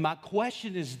 And my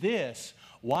question is this: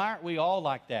 why aren't we all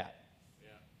like that? Yeah.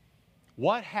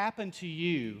 What happened to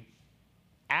you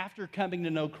after coming to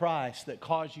know Christ that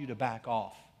caused you to back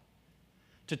off?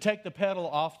 To take the pedal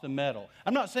off the metal?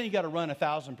 I'm not saying you got to run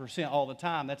 1,000% all the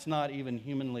time. That's not even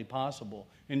humanly possible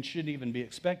and shouldn't even be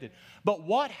expected. But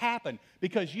what happened?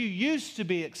 Because you used to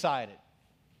be excited.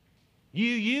 You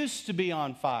used to be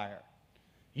on fire.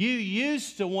 You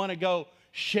used to want to go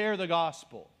share the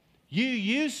gospel. You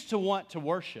used to want to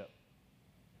worship.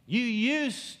 You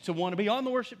used to want to be on the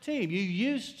worship team. You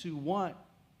used to want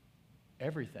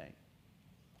everything.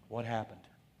 What happened?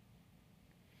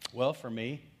 Well, for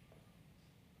me,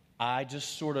 I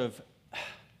just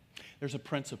there's a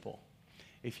principle.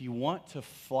 If you want to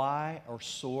fly or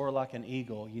soar like an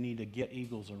eagle, you need to get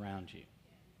eagles around you.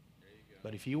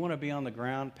 But if you want to be on the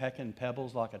ground pecking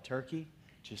pebbles like a turkey,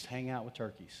 just hang out with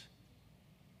turkeys.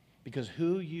 Because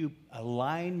who you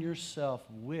align yourself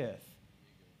with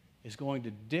is going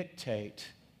to dictate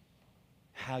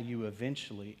how you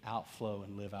eventually outflow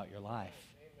and live out your life.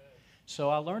 So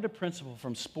I learned a principle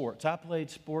from sports. I played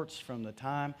sports from the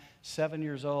time 7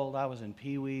 years old. I was in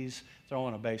Pee-wees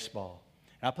throwing a baseball.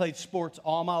 And I played sports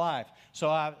all my life. So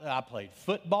I played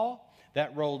football.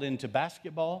 That rolled into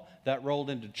basketball. That rolled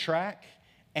into track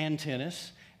and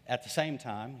tennis at the same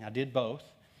time. I did both.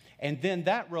 And then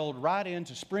that rolled right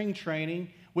into spring training,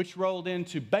 which rolled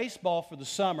into baseball for the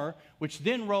summer, which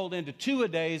then rolled into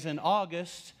two-a-days in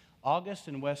August. August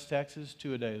in West Texas,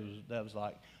 two-a-days, that was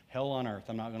like hell on earth,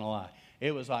 I'm not going to lie.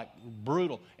 It was like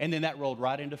brutal. And then that rolled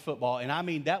right into football. And I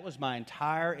mean, that was my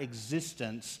entire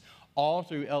existence all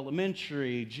through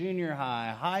elementary, junior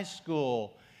high, high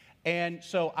school. And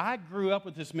so I grew up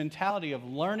with this mentality of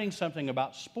learning something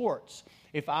about sports.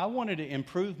 If I wanted to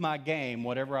improve my game,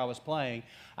 whatever I was playing,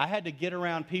 I had to get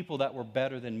around people that were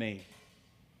better than me.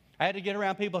 I had to get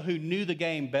around people who knew the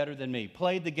game better than me,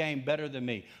 played the game better than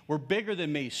me, were bigger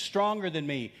than me, stronger than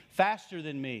me, faster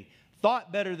than me,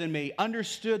 thought better than me,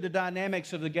 understood the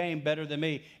dynamics of the game better than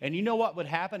me. And you know what would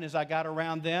happen as I got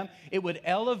around them? It would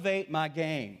elevate my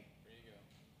game. There you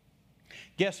go.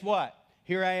 Guess what?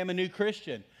 Here I am, a new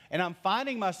Christian. And I'm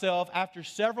finding myself, after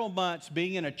several months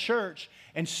being in a church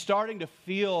and starting to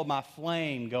feel my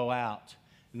flame go out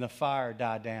and the fire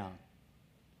die down.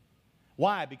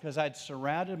 Why? Because I'd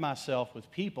surrounded myself with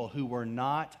people who were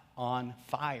not on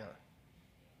fire.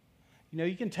 You know,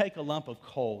 you can take a lump of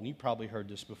coal, and you probably heard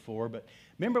this before, but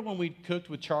remember when we cooked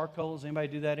with charcoal? Does anybody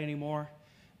do that anymore?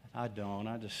 I don't.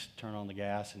 I just turn on the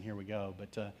gas, and here we go.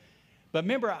 But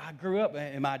remember, I grew up,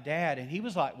 and my dad, and he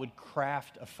was like, would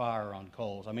craft a fire on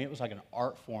coals. I mean, it was like an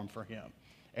art form for him.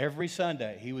 Every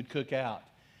Sunday, he would cook out.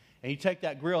 And he'd take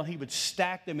that grill, and he would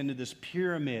stack them into this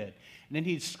pyramid. And then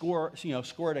he'd squirt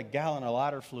a gallon of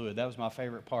lighter fluid. That was my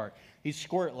favorite part. He'd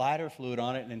squirt lighter fluid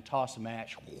on it and then toss a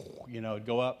match. It'd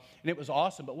go up. And it was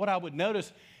awesome. But what I would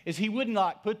notice is he wouldn't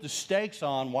like put the steaks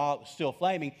on while it was still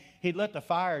flaming. He'd let the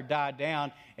fire die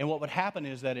down. And what would happen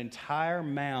is that entire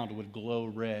mound would glow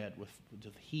red with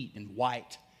heat and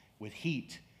white with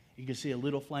heat. You could see a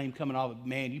little flame coming off.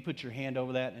 Man, you put your hand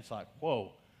over that and it's like,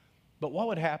 whoa. But what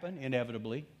would happen,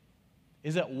 inevitably,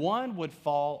 is that one would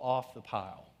fall off the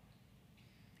pile.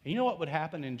 And you know what would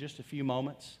happen in just a few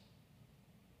moments?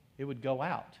 It would go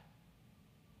out.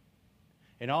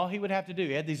 And all he would have to do,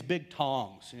 he had these big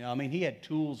tongs. He had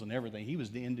tools and everything. He was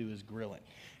into his grilling.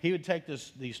 He would take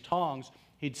these tongs,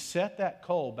 he'd set that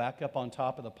coal back up on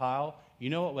top of the pile. You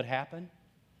know what would happen?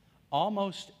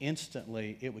 Almost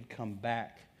instantly, it would come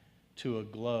back to a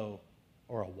glow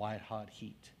or a white-hot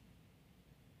heat.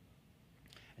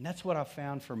 And that's what I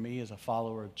found for me as a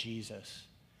follower of Jesus.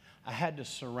 I had to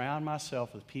surround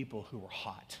myself with people who were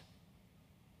hot,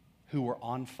 who were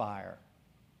on fire,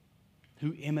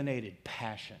 who emanated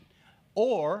passion.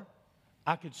 Or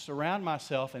I could surround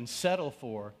myself and settle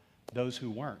for those who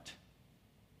weren't.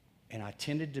 And I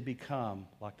tended to become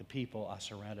like the people I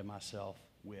surrounded myself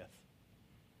with.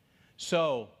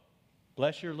 So,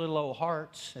 bless your little old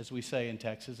hearts, as we say in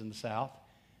Texas in the South.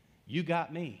 You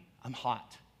got me. I'm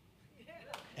hot.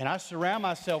 And I surround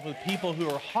myself with people who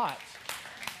are hot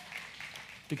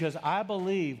because I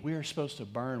believe we are supposed to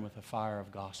burn with the fire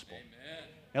of gospel. Amen.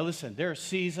 Now listen, there are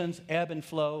seasons, ebb and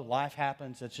flow. Life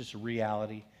happens. That's just a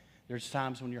reality. There's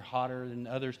times when you're hotter than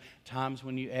others, times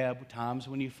when you ebb, times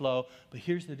when you flow. But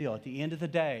here's the deal. At the end of the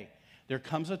day, there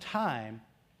comes a time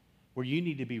where you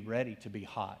need to be ready to be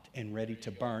hot and ready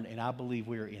to burn. And I believe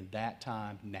we're in that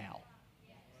time now.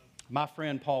 My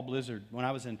friend Paul Blizzard, when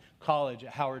I was in college at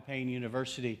Howard Payne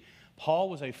University, Paul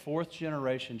was a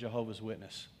fourth-generation Jehovah's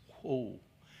Witness. Whoa.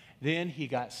 Then he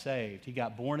got saved. He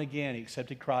got born again. He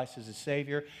accepted Christ as his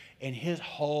Savior, and his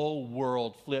whole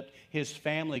world flipped. His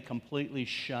family completely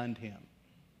shunned him.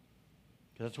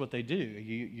 Because that's what they do.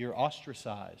 You're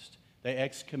ostracized. They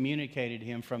excommunicated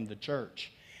him from the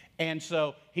church. And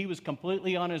so he was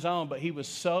completely on his own, but he was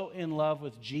so in love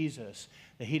with Jesus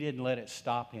that he didn't let it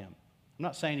stop him. I'm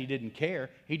not saying he didn't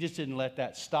care. He just didn't let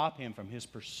that stop him from his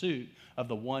pursuit of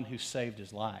the one who saved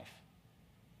his life.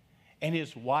 And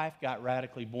his wife got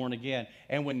radically born again.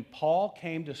 And when Paul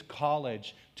came to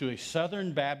college, to a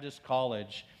Southern Baptist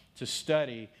college to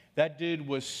study, that dude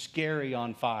was scary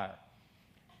on fire.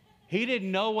 He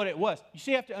didn't know what it was. You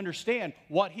see, you have to understand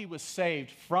what he was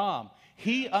saved from.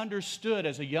 He understood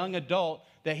as a young adult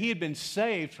that he had been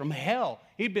saved from hell.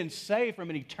 He'd been saved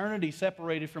from an eternity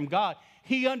separated from God.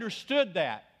 He understood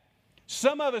that.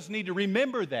 Some of us need to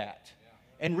remember that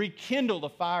and rekindle the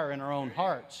fire in our own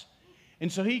hearts.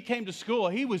 And so he came to school.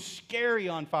 He was scary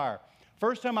on fire.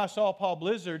 First time I saw Paul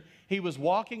Blizzard, he was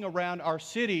walking around our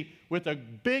city with a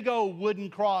big old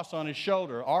wooden cross on his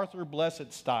shoulder, Arthur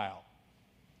Blessed style.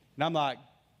 And I'm like,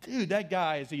 dude, that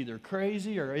guy is either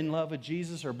crazy or in love with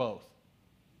Jesus or both.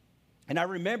 And I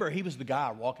remember he was the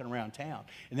guy walking around town.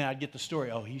 And then I'd get the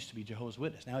story, oh, he used to be Jehovah's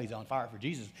Witness. Now he's on fire for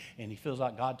Jesus. And he feels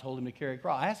like God told him to carry a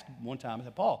cross. I asked him one time, I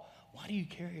said, Paul, why do you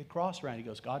carry a cross around? He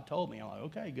goes, God told me. I'm like,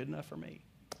 okay, good enough for me.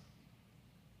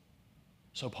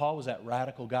 So Paul was that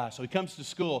radical guy. So he comes to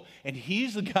school, and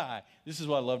he's the guy, this is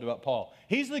what I loved about Paul.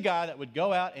 He's the guy that would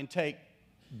go out and take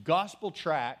gospel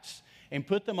tracts and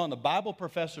put them on the Bible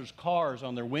professors' cars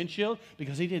on their windshield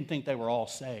because he didn't think they were all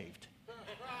saved.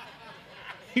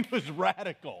 He was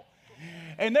radical.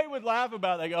 And they would laugh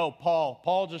about it. They go, oh,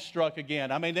 Paul just struck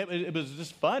again. I mean, it was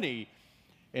just funny.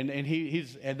 And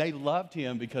they loved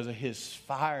him because of his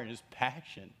fire and his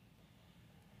passion.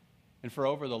 And for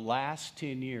over the last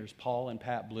 10 years, Paul and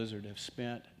Pat Blizzard have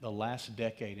spent the last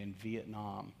decade in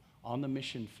Vietnam on the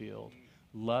mission field,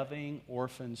 loving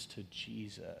orphans to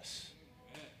Jesus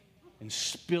and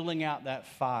spilling out that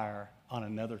fire on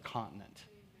another continent.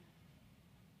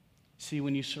 See,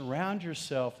 when you surround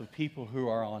yourself with people who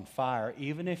are on fire,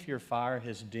 even if your fire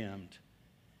has dimmed,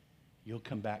 you'll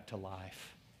come back to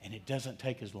life. And it doesn't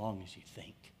take as long as you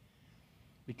think.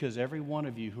 Because every one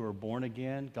of you who are born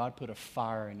again, God put a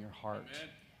fire in your heart. Amen.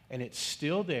 And it's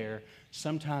still there.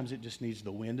 Sometimes it just needs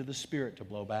the wind of the Spirit to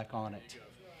blow back on it.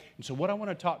 And so what I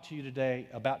want to talk to you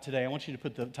about today, I want you to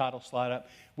put the title slide up.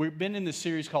 We've been in this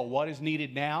series called What is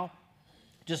Needed Now?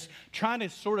 Just trying to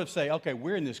sort of say, okay,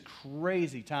 we're in this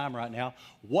crazy time right now.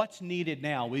 What's needed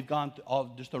now? We've gone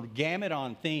just a gamut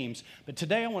on themes. But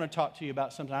today I want to talk to you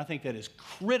about something I think that is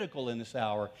critical in this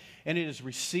hour. And it is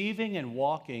receiving and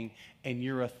walking in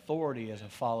your authority as a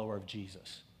follower of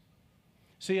Jesus.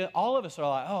 See, all of us are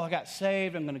like, oh, I got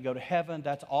saved. I'm going to go to heaven.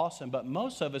 That's awesome. But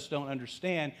most of us don't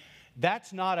understand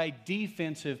that's not a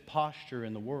defensive posture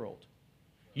in the world.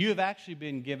 You have actually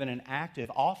been given an active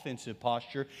offensive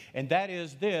posture, and that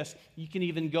is this. You can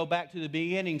even go back to the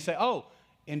beginning and say, oh,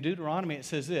 in Deuteronomy it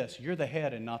says this, you're the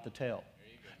head and not the tail.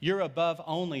 You're above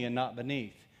only and not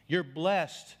beneath. You're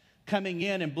blessed coming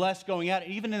in and blessed going out.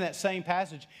 Even in that same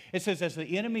passage, it says as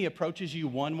the enemy approaches you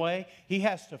one way, he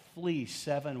has to flee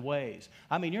 7 ways.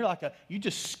 I mean, you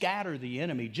just scatter the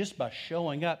enemy just by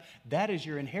showing up. That is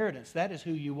your inheritance. That is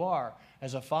who you are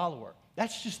as a follower.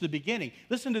 That's just the beginning.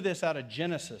 Listen to this out of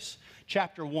Genesis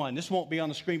chapter 1. This won't be on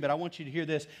the screen, but I want you to hear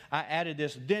this. I added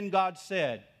this. Then God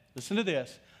said, listen to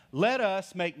this, let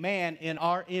us make man in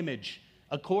our image,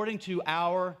 according to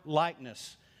our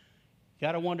likeness. You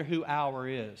got to wonder who our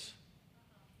is.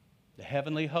 The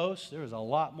heavenly host, there was a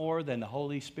lot more than the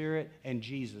Holy Spirit and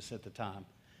Jesus at the time.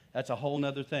 That's a whole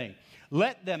nother thing.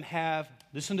 Let them have,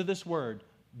 listen to this word,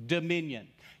 dominion.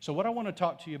 So what I want to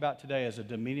talk to you about today is a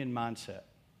dominion mindset.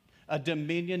 A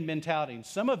dominion mentality. And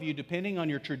some of you, depending on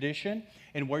your tradition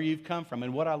and where you've come from,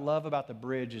 and what I love about the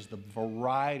Bridge is the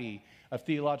variety of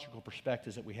theological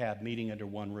perspectives that we have meeting under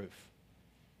one roof.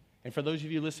 And for those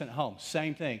of you listening at home,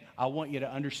 same thing. I want you to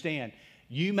understand,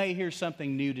 you may hear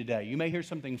something new today. You may hear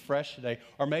something fresh today,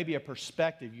 or maybe a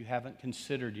perspective you haven't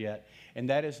considered yet. And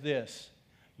that is this.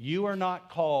 You are not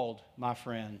called, my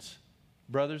friends,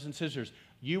 brothers and sisters,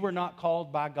 you are not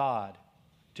called by God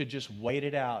to just wait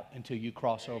it out until you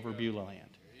cross over Beulah land,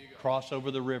 cross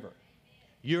over the river.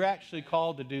 You're actually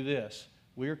called to do this.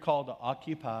 We are called to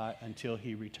occupy until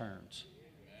he returns.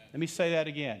 Let me say that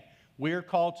again. We are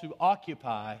called to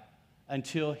occupy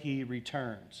until he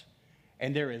returns.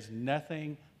 And there is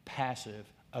nothing passive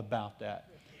about that.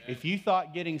 If you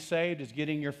thought getting saved is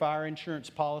getting your fire insurance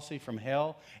policy from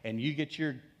hell and you get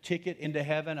your ticket into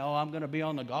heaven, oh, I'm going to be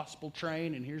on the gospel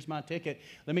train and here's my ticket.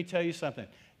 Let me tell you something.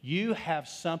 You have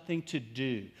something to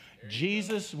do.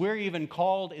 Jesus, we're even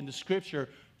called in the scripture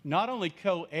not only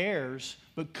co-heirs,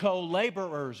 but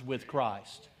co-laborers with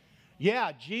Christ.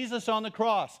 Yeah, Jesus on the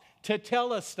cross,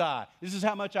 tetelestai. This is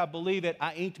how much I believe it.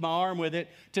 I inked my arm with it.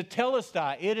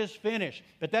 Tetelestai, it is finished.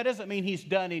 But that doesn't mean he's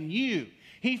done in you.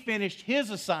 He finished his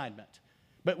assignment.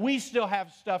 But we still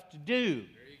have stuff to do. There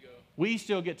you go. We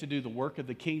still get to do the work of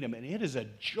the kingdom, and it is a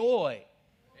joy.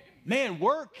 Man,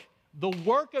 the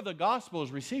work of the gospel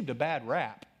has received a bad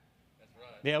rap. That's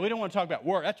right. Yeah, we don't want to talk about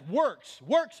work. That's works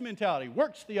mentality,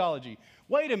 works theology.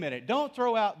 Wait a minute. Don't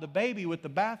throw out the baby with the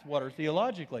bathwater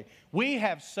theologically. We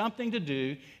have something to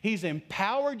do. He's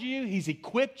empowered you. He's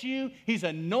equipped you. He's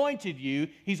anointed you.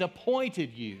 He's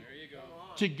appointed you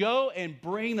to go and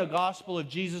bring the gospel of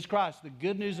Jesus Christ, the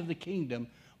good news of the kingdom,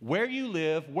 where you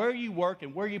live, where you work,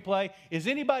 and where you play. Is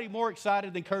anybody more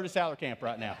excited than Curtis Allerkamp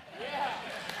right now? Yeah.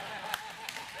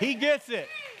 He gets it.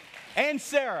 And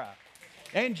Sarah.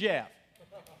 And Jeff.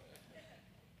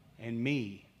 and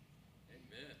me.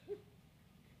 Amen.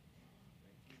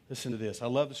 Listen to this. I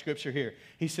love the scripture here.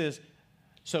 He says,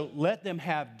 so let them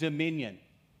have dominion.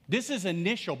 This is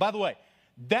initial. By the way,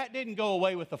 that didn't go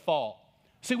away with the fall.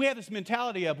 See, we have this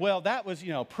mentality of, well, that was,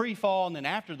 pre-fall, and then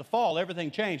after the fall,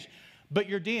 everything changed. But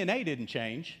your DNA didn't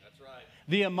change. That's right.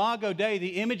 The imago Dei,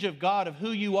 the image of God of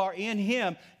who you are in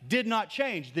Him, did not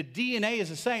change. The DNA is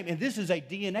the same, and this is a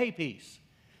DNA piece.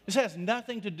 This has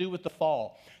nothing to do with the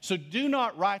fall. So do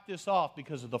not write this off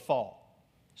because of the fall.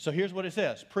 So here's what it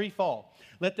says. Pre-fall,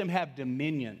 let them have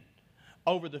dominion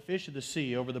over the fish of the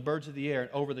sea, over the birds of the air,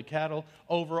 and over the cattle,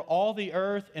 over all the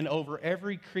earth, and over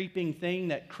every creeping thing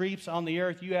that creeps on the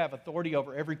earth. You have authority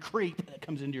over every creep that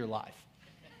comes into your life.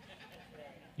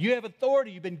 You have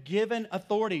authority. You've been given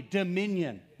authority,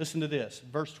 dominion. Listen to this,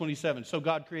 verse 27. So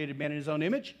God created man in His own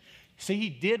image. See, He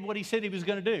did what He said He was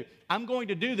going to do. I'm going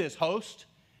to do this, host.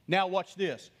 Now watch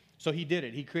this. So He did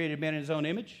it. He created man in His own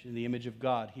image. In the image of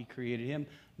God, He created him.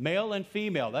 Male and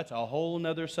female, that's a whole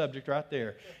other subject right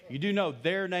there. You do know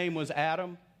their name was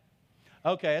Adam?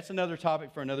 Okay, that's another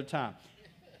topic for another time.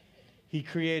 He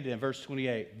created them, verse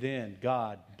 28. Then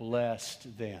God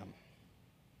blessed them.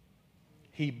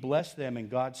 He blessed them, and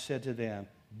God said to them,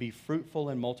 be fruitful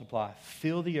and multiply.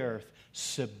 Fill the earth,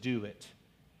 subdue it.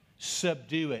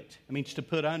 Subdue it. It means to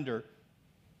put under.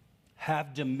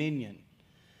 Have dominion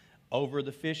over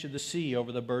the fish of the sea,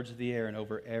 over the birds of the air, and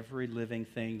over every living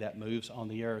thing that moves on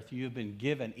the earth. You have been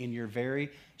given in your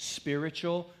very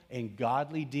spiritual and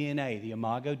godly DNA, the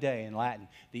imago Dei in Latin,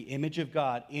 the image of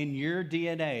God. In your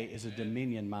DNA is a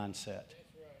dominion mindset.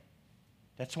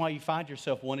 That's why you find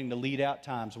yourself wanting to lead out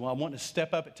times. Well, I want to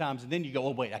step up at times, and then you go,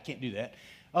 oh, wait, I can't do that.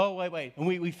 Oh, wait. And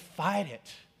we fight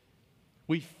it.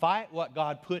 We fight what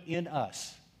God put in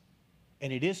us.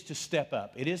 And it is to step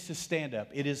up. It is to stand up.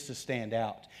 It is to stand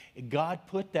out. God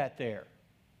put that there.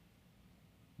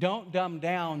 Don't dumb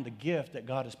down the gift that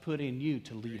God has put in you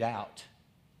to lead out.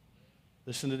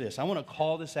 Listen to this. I want to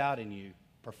call this out in you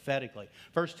prophetically.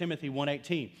 1 Timothy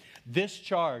 1:18. This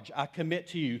charge I commit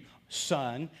to you,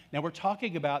 son. Now we're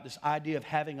talking about this idea of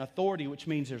having authority, which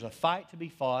means there's a fight to be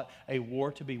fought, a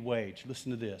war to be waged. Listen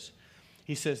to this.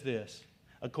 He says this.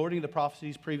 According to the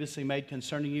prophecies previously made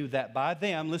concerning you, that by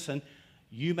them, listen,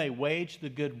 you may wage the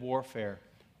good warfare.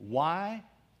 Why?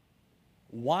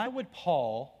 Why would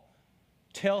Paul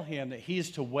tell him that he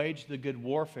is to wage the good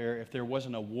warfare if there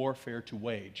wasn't a warfare to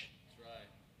wage? That's right.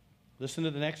 Listen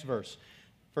to the next verse.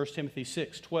 1 Timothy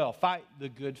 6:12. Fight the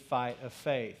good fight of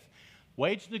faith.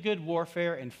 Wage the good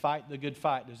warfare and fight the good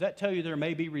fight. Does that tell you there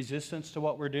may be resistance to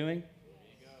what we're doing? There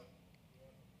you go.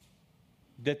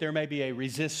 That there may be a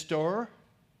resistor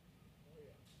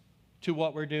to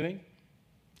what we're doing?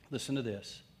 Listen to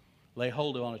this. Lay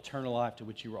hold on eternal life to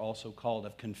which you were also called,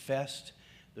 have confessed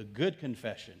the good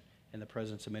confession in the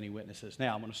presence of many witnesses.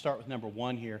 Now, I'm going to start with number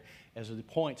one here as the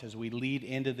points as we lead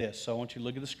into this. So I want you to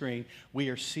look at the screen. We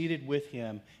are seated with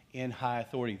Him in high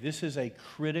authority. This is a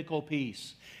critical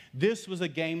piece. This was a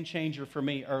game changer for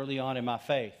me early on in my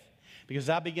faith. Because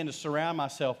I began to surround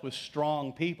myself with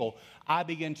strong people. I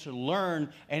began to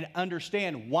learn and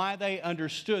understand why they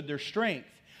understood their strength.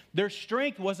 Their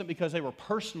strength wasn't because they were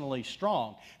personally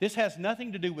strong. This has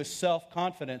nothing to do with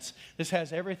self-confidence. This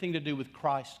has everything to do with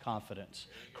Christ confidence.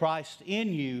 Christ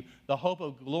in you, the hope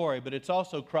of glory, but it's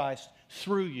also Christ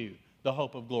through you, the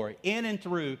hope of glory. In and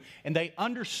through, and they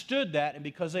understood that, and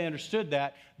because they understood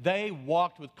that, they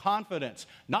walked with confidence.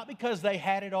 Not because they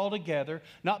had it all together,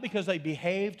 not because they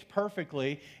behaved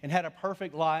perfectly and had a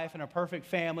perfect life and a perfect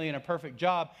family and a perfect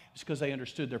job. It's because they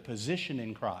understood their position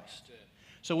in Christ.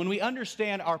 So when we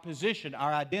understand our position,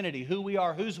 our identity, who we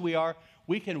are, whose we are,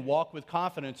 we can walk with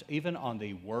confidence even on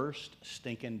the worst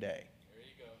stinking day. There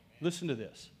you go. Listen to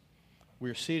this.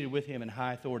 We're seated with Him in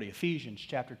high authority. Ephesians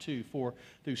chapter 2, 4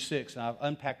 through 6. And I've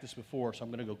unpacked this before, so I'm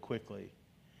going to go quickly.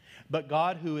 But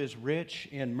God, who is rich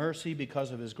in mercy because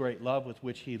of His great love with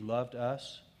which He loved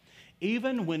us,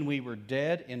 even when we were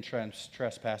dead in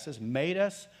trespasses, made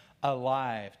us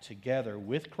alive together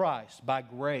with Christ. By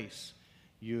grace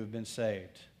you have been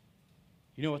saved.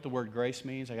 You know what the word grace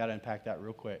means? I got to unpack that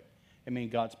real quick. It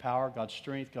means God's power, God's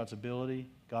strength, God's ability,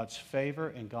 God's favor,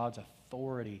 and God's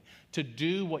authority to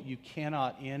do what you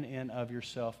cannot in and of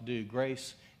yourself do.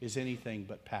 Grace is anything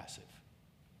but passive.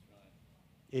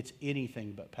 It's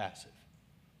anything but passive.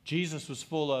 Jesus was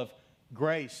full of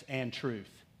grace and truth.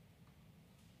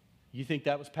 You think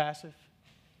that was passive?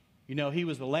 You know, He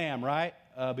was the Lamb, right?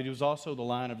 But He was also the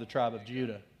Lion of the tribe of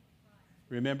Judah.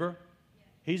 Remember?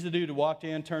 He's the dude who walked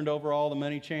in, turned over all the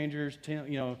money changers,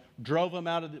 drove them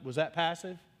out of was that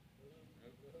passive?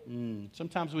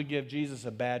 Sometimes we give Jesus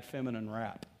a bad feminine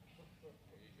rap.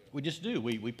 We just do.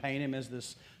 We paint him as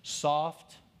this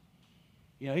soft.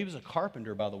 You know, he was a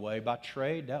carpenter, by the way, by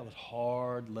trade. That was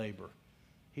hard labor.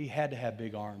 He had to have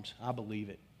big arms. I believe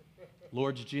it.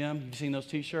 Lord's Gym, you've seen those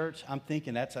T-shirts? I'm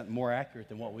thinking that's more accurate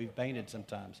than what we've painted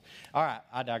sometimes. All right,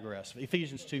 I digress.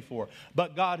 Ephesians 2:4.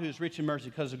 But God, who is rich in mercy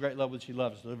because of the great love which he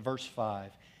loves. Verse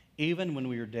 5. Even when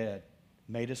we were dead,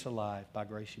 made us alive. By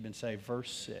grace you've been saved.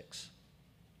 Verse 6.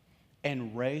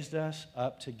 And raised us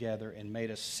up together and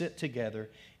made us sit together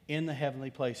in the heavenly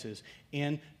places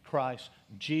in Christ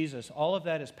Jesus. All of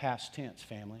that is past tense,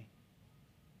 family.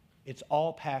 It's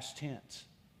all past tense.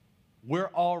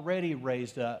 We're already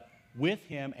raised up with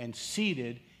him and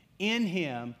seated in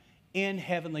him in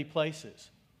heavenly places.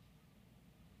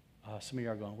 Some of you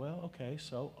are going, well, okay,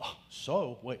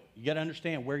 so wait, you got to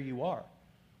understand where you are.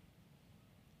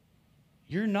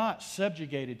 You're not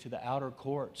subjugated to the outer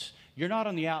courts. You're not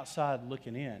on the outside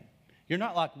looking in. You're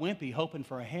not like Wimpy hoping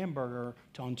for a hamburger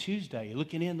on Tuesday. You're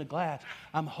looking in the glass.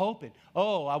 I'm hoping.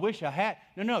 Oh, I wish I had.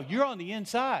 No, you're on the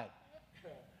inside.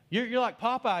 You're like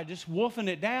Popeye just wolfing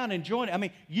it down, enjoying it. I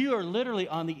mean, you are literally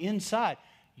on the inside.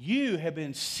 You have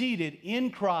been seated in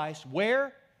Christ.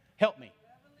 Where? Help me.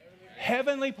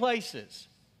 Heavenly places.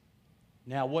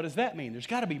 Now, what does that mean? There's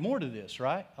got to be more to this,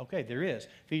 right? Okay, there is.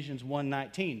 Ephesians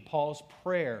 1:19, Paul's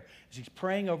prayer, as he's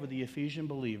praying over the Ephesian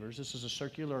believers. This is a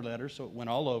circular letter, so it went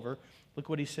all over. Look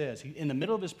what he says. In the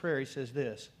middle of his prayer, he says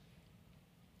this.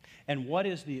 And what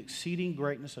is the exceeding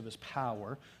greatness of his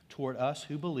power toward us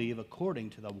who believe, according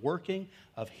to the working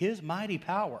of his mighty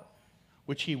power,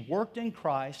 which he worked in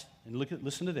Christ, and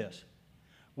listen to this,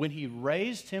 when he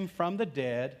raised him from the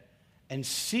dead and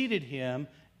seated him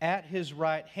at his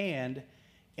right hand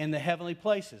in the heavenly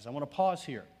places. I want to pause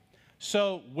here.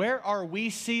 So where are we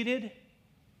seated?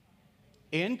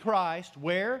 In Christ.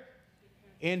 Where?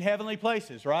 In heavenly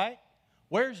places, right?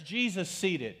 Where's Jesus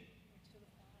seated?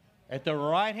 At the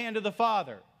right hand of the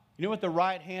Father. You know what the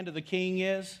right hand of the King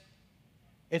is?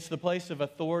 It's the place of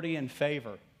authority and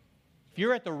favor. If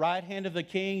you're at the right hand of the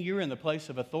King, you're in the place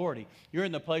of authority. You're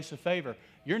in the place of favor.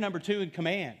 You're number 2 in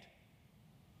command.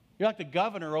 You're like the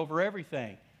governor over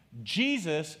everything.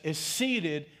 Jesus is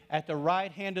seated at the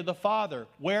right hand of the Father.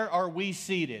 Where are we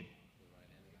seated?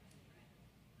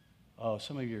 Oh,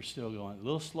 some of you are still going a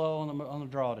little slow on the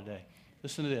draw today.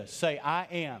 Listen to this. Say, I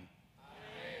am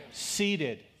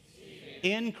seated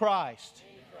in Christ,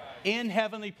 in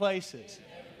heavenly places,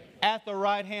 at the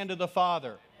right hand of the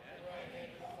Father.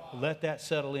 Let that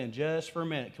settle in just for a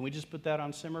minute. Can we just put that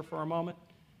on simmer for a moment?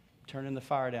 Turning the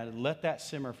fire down and let that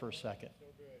simmer for a second.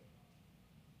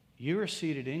 You are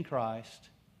seated in Christ,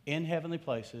 in heavenly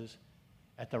places,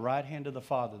 at the right hand of the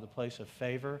Father, the place of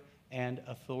favor and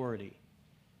authority.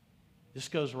 This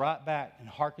goes right back and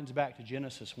harkens back to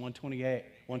Genesis 1:28,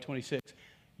 1:26.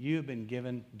 You have been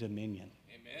given dominion.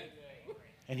 Amen.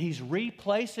 And he's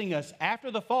replacing us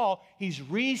after the fall. He's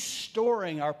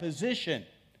restoring our position.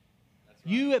 Right.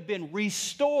 You have been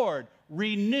restored,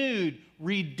 renewed,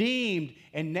 redeemed,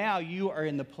 and now you are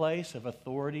in the place of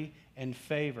authority and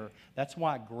favor. That's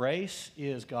why grace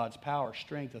is God's power,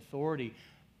 strength, authority,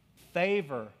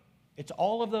 favor. It's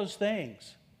all of those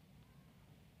things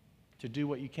to do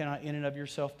what you cannot in and of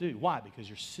yourself do. Why? Because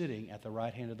you're sitting at the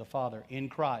right hand of the Father in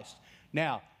Christ.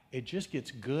 Now, it just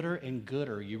gets gooder and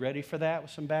gooder. You ready for that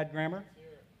with some bad grammar?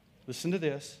 Listen to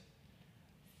this.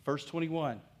 Verse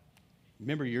 21.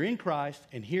 Remember, you're in Christ,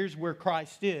 and here's where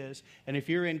Christ is. And if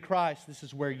you're in Christ, this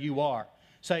is where you are.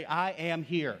 Say, I am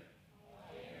here.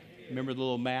 Remember the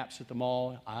little maps at the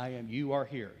mall? I am, you are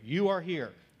here. You are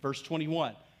here. Verse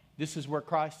 21. This is where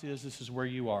Christ is. This is where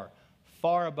you are.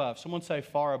 Far above. Someone say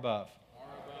far above. Far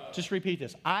above. Just repeat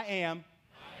this. I am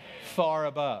far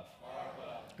above.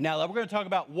 Now, we're going to talk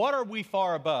about what are we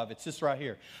far above. It's this right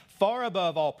here. Far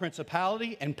above all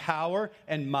principality and power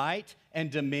and might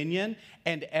and dominion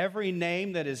and every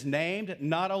name that is named,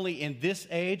 not only in this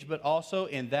age, but also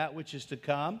in that which is to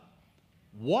come.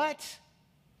 What?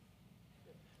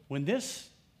 When this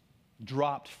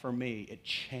dropped for me, it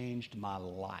changed my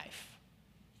life.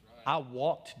 I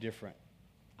walked different.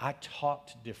 I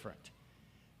talked different.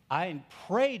 I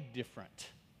prayed different.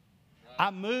 I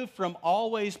moved from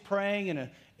always praying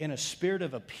in a spirit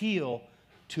of appeal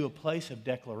to a place of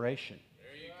declaration.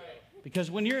 There you go.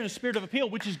 Because when you're in a spirit of appeal,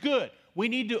 which is good, we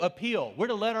need to appeal. We're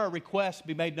to let our requests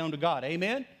be made known to God.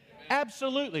 Amen? Amen.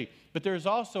 Absolutely. But there's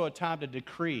also a time to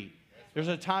decree. There's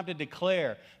a time to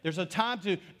declare. There's a time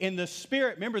to, in the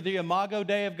Spirit, remember the Imago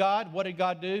Day of God? What did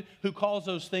God do? Who calls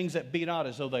those things that be not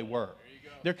as though they were?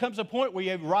 There comes a point where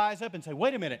you rise up and say,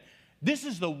 wait a minute, This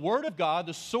is the Word of God,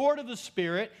 the sword of the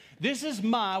Spirit. This is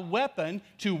my weapon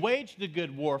to wage the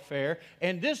good warfare.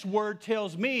 And this Word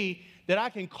tells me that I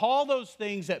can call those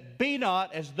things that be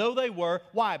not as though they were.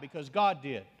 Why? Because God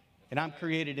did. And I'm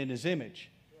created in His image.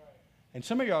 And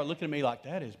some of you are looking at me like,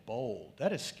 that is bold.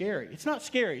 That is scary. It's not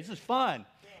scary. This is fun.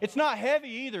 It's not heavy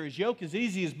either. His yoke is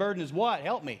easy. His burden is what?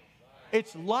 Help me.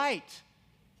 It's light.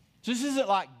 This isn't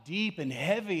like deep and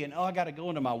heavy and, I got to go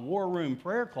into my war room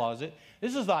prayer closet.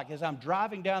 This is like as I'm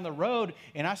driving down the road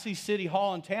and I see City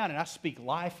Hall in town and I speak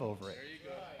life over it.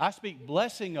 I speak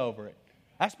blessing over it.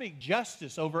 I speak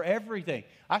justice over everything.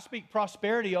 I speak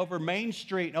prosperity over Main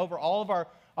Street and over all of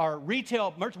our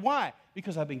retail merch. Why?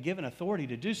 Because I've been given authority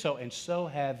to do so, and so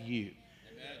have you.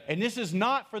 Amen. And this is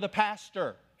not for the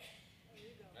pastor.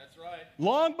 That's right.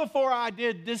 Long before I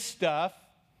did this stuff,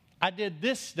 I did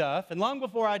this stuff, and long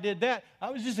before I did that, I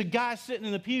was just a guy sitting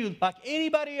in the pew like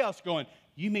anybody else going,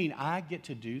 you mean I get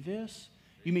to do this?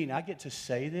 You mean I get to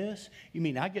say this? You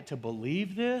mean I get to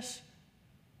believe this?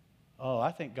 Oh,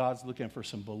 I think God's looking for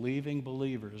some believing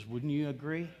believers. Wouldn't you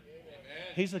agree? Amen.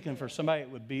 He's looking for somebody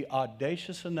that would be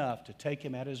audacious enough to take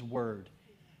Him at His word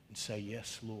and say,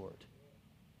 yes, Lord.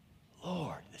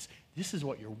 Lord, this is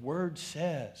what your word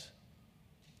says.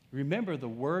 Remember, the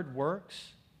word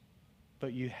works,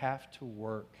 but you have to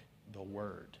work the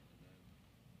word.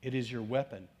 It is your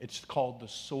weapon. It's called the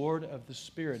sword of the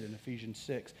Spirit in Ephesians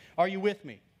 6. Are you with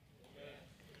me? Amen.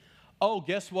 Oh,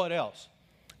 guess what else?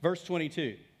 Verse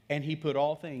 22. And He put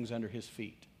all things under His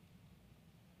feet.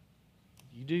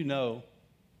 You do know,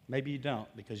 maybe you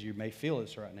don't because you may feel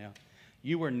this right now.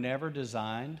 You were never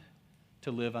designed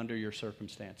to live under your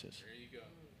circumstances. There you go.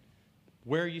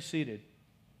 Where are you seated?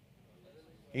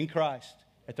 In Christ,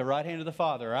 at the right hand of the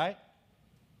Father, right?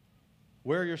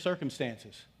 Where are your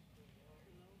circumstances?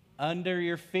 Under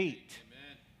your feet.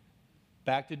 Amen.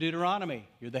 Back to Deuteronomy.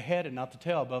 You're the head and not the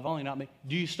tail, above only, not me.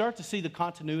 Do you start to see the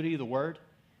continuity of the word?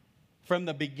 From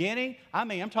the beginning,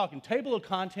 I'm talking table of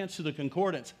contents to the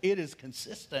concordance. It is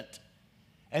consistent.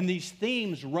 And these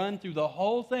themes run through the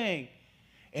whole thing.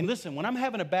 And listen, when I'm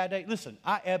having a bad day, listen,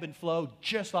 I ebb and flow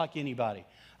just like anybody.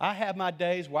 I have my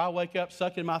days where I wake up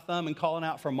sucking my thumb and calling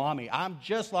out for mommy. I'm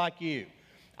just like you.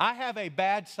 I have a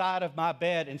bad side of my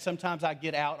bed, and sometimes I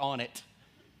get out on it.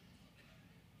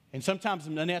 And sometimes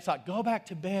Nanette's like, go back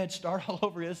to bed, start all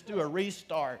over. Let's do a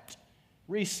restart,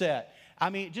 reset.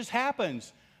 It just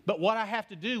happens. But what I have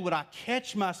to do when I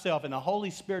catch myself, and the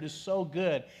Holy Spirit is so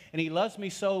good, and He loves me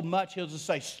so much, He'll just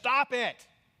say, stop it.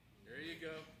 There you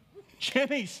go.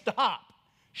 Jimmy, stop.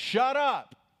 Shut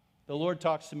up. The Lord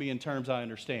talks to me in terms I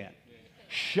understand.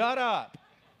 Shut up.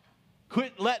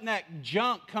 Quit letting that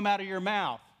junk come out of your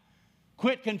mouth.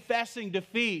 Quit confessing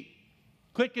defeat.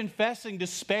 Quit confessing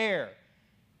despair.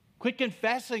 Quit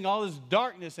confessing all this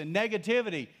darkness and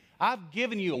negativity. I've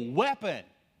given you a weapon.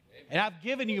 And I've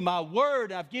given you my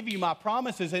word, and I've given you my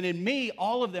promises, and in me,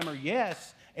 all of them are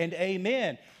yes and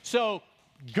amen. So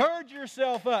gird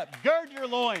yourself up, gird your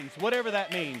loins, whatever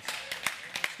that means.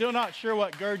 Still not sure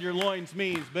what gird your loins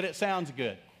means, but it sounds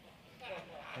good.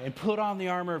 And put on the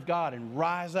armor of God and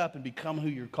rise up and become who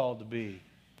you're called to be.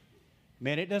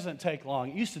 Man, it doesn't take long.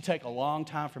 It used to take a long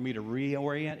time for me to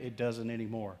reorient. It doesn't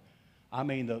anymore.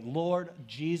 The Lord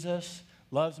Jesus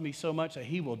loves me so much that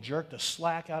He will jerk the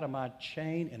slack out of my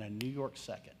chain in a New York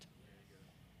second.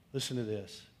 Listen to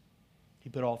this. He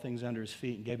put all things under His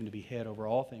feet and gave Him to be head over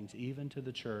all things, even to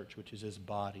the church, which is His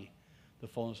body, the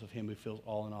fullness of Him who fills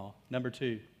all in all. Number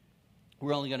 2.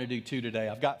 We're only going to do 2 today.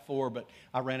 I've got 4, but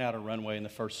I ran out of runway in the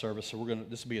first service, so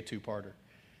this will be a 2-parter.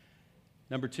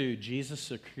 Number 2, Jesus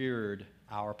secured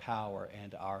our power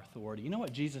and our authority. You know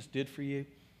what Jesus did for you?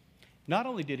 Not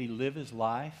only did He live His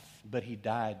life, but He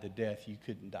died the death you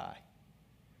couldn't die.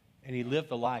 And He lived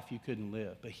the life you couldn't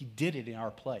live, but He did it in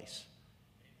our place.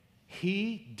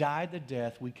 He died the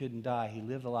death we couldn't die. He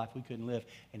lived the life we couldn't live,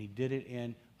 and He did it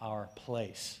in our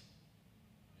place.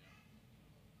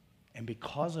 And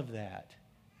because of that,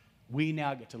 we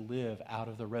now get to live out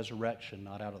of the resurrection,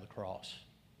 not out of the cross.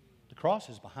 The cross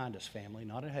is behind us, family,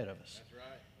 not ahead of us. That's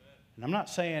right. And I'm not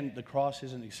saying the cross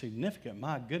isn't significant.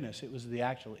 My goodness, it was the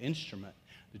actual instrument,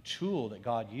 the tool that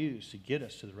God used to get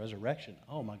us to the resurrection.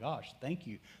 Oh my gosh, thank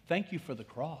you. Thank you for the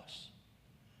cross.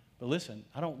 But listen,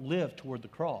 I don't live toward the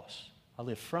cross. I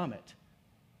live from it.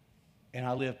 And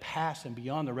I live past and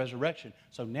beyond the resurrection.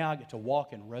 So now I get to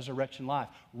walk in resurrection life,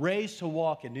 raised to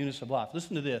walk in newness of life.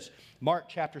 Listen to this, Mark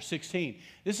chapter 16.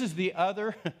 This is the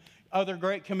other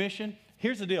great commission.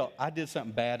 Here's the deal. I did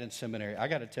something bad in seminary. I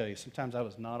got to tell you, sometimes I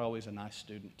was not always a nice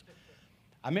student.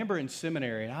 I remember in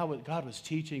seminary, and God was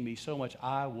teaching me so much.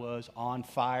 I was on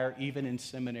fire, even in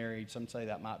seminary. Some say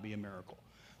that might be a miracle.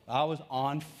 I was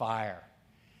on fire.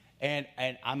 And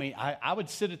I mean, I would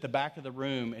sit at the back of the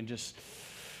room and just,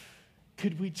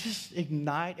 could we just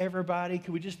ignite everybody?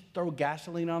 Could we just throw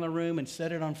gasoline on the room and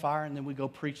set it on fire, and then we go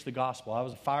preach the gospel? I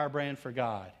was a firebrand for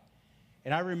God.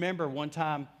 And I remember one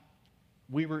time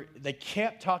they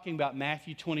kept talking about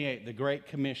Matthew 28, the Great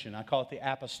Commission. I call it the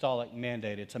apostolic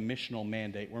mandate. It's a missional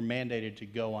mandate. We're mandated to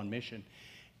go on mission.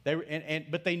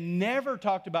 But they never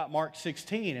talked about Mark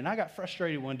 16. And I got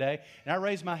frustrated one day, and I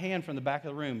raised my hand from the back of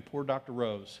the room, poor Dr.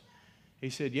 Rose. He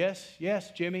said,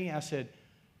 yes, Jimmy. I said,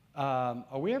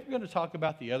 are we ever going to talk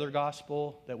about the other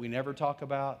gospel that we never talk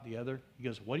about? He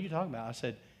goes, what are you talking about? I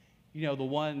said, you know, the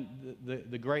one,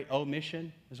 the great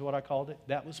omission is what I called it.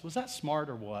 Was that smart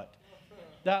or what?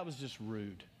 That was just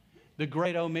rude. The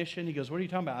great omission. He goes, what are you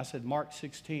talking about? I said, Mark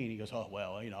 16. He goes, oh,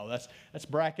 well, you know, that's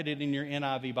bracketed in your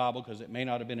NIV Bible because it may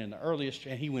not have been in the earliest.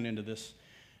 And he went into this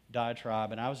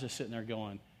diatribe, and I was just sitting there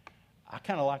going, I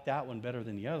kind of like that one better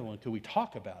than the other one. Could we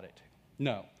talk about it?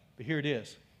 No, but here it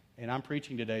is. And I'm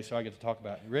preaching today, so I get to talk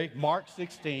about it. Ready? Mark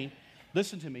 16.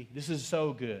 Listen to me. This is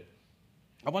so good.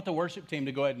 I want the worship team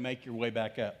to go ahead and make your way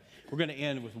back up. We're going to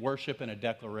end with worship and a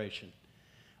declaration.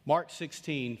 Mark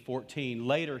 16:14.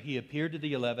 Later, he appeared to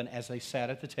the 11 as they sat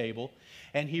at the table,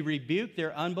 and he rebuked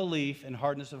their unbelief and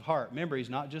hardness of heart. Remember, he's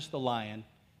not just the lion.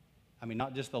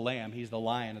 Not just the lamb. He's the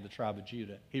lion of the tribe of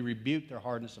Judah. He rebuked their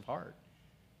hardness of heart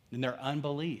and their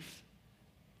unbelief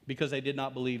because they did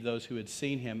not believe those who had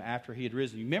seen him after he had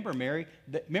risen. You remember Mary?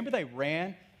 Remember they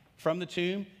ran from the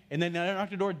tomb, and then they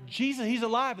knocked the door. Jesus, he's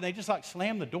alive, and they just like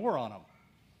slammed the door on him.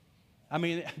 I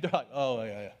mean, they're like, oh,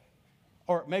 yeah.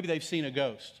 Or maybe they've seen a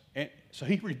ghost. And so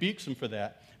he rebukes them for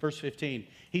that. Verse 15,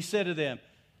 he said to them,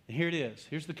 and here it is,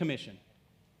 here's the commission.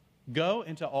 Go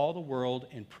into all the world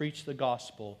and preach the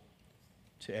gospel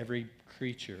to every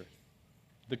creature.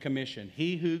 The commission,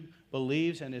 he who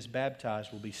believes and is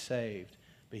baptized will be saved,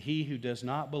 but he who does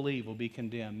not believe will be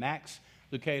condemned. Max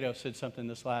Lucado said something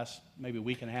this last maybe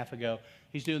week and a half ago.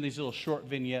 He's doing these little short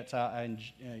vignettes. I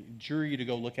encourage you to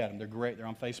go look at them. They're great. They're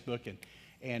on Facebook.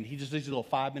 And he just does these little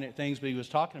 5-minute things, but he was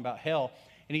talking about hell.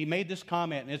 And he made this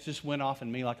comment, and it just went off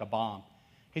in me like a bomb.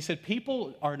 He said,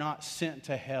 people are not sent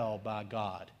to hell by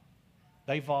God.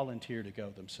 They volunteer to go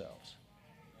themselves.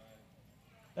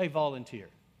 They volunteer.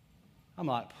 I'm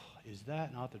like, is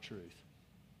that not the truth?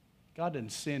 God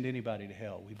didn't send anybody to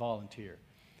hell. We volunteer.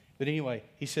 But anyway,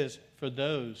 he says, for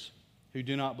those who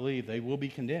do not believe, they will be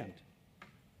condemned.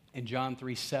 In John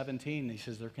 3:17, he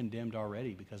says they're condemned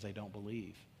already because they don't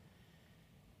believe.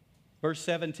 Verse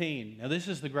 17, now this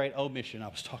is the great omission I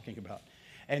was talking about.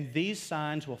 And these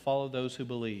signs will follow those who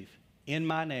believe. In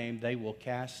my name they will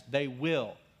cast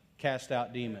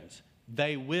out demons.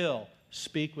 They will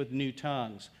speak with new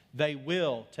tongues. They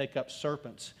will take up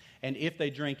serpents. And if they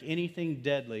drink anything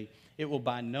deadly, it will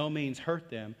by no means hurt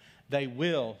them. They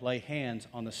will lay hands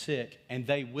on the sick, and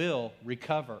they will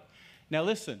recover. Now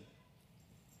listen,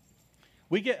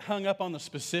 we get hung up on the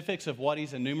specifics of what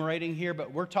he's enumerating here,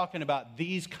 but we're talking about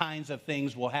these kinds of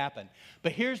things will happen.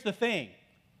 But here's the thing.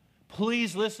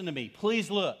 Please listen to me. Please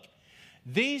look.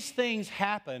 These things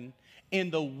happen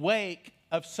in the wake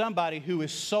of somebody who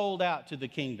is sold out to the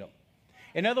kingdom.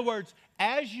 In other words,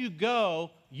 as you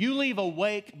go, you leave a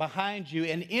wake behind you,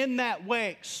 and in that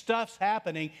wake, stuff's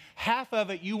happening. Half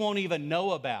of it you won't even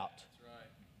know about. That's right.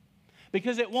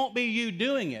 Because it won't be you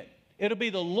doing it. It'll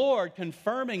be the Lord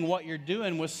confirming what you're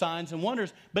doing with signs and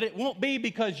wonders, but it won't be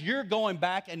because you're going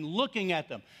back and looking at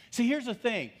them. See, here's the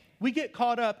thing. We get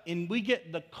caught up and we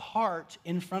get the cart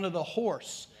in front of the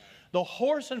horse. The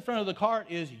horse in front of the cart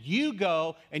is you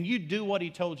go and you do what he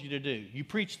told you to do. You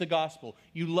preach the gospel.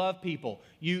 You love people.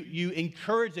 You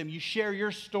encourage them. You share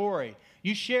your story.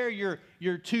 You share your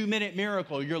 2-minute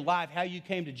miracle, your life, how you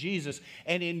came to Jesus.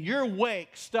 And in your wake,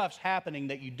 stuff's happening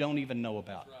that you don't even know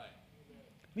about. Right.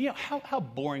 You know, how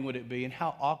boring would it be and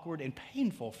how awkward and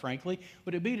painful, frankly,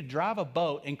 would it be to drive a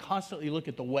boat and constantly look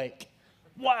at the wake?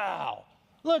 Wow,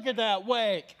 look at that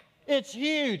wake. It's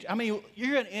huge. I mean,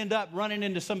 you're going to end up running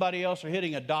into somebody else or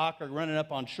hitting a dock or running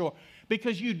up on shore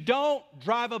because you don't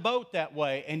drive a boat that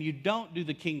way and you don't do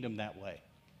the kingdom that way.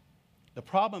 The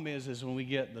problem is when we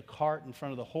get the cart in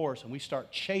front of the horse and we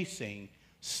start chasing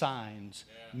signs,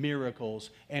 miracles,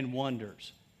 and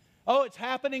wonders. Oh, it's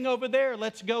happening over there.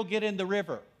 Let's go get in the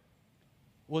river.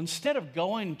 Well, instead of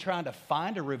going and trying to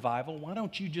find a revival, why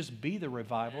don't you just be the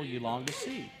revival you long to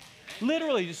see?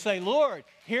 Literally just say, Lord,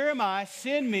 here am I.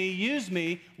 Send me, use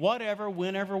me, whatever,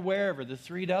 whenever, wherever. The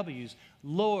 3 W's.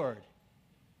 Lord,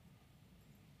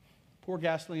 pour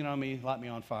gasoline on me, light me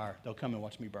on fire. They'll come and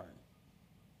watch me burn.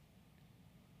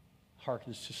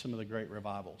 Harkens to some of the great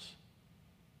revivals.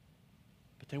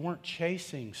 but they weren't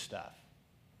chasing stuff.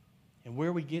 And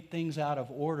where we get things out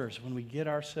of order is when we get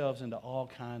ourselves into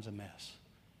all kinds of mess.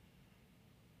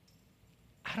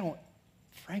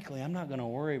 Frankly, I'm not going to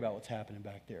worry about what's happening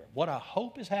back there. What I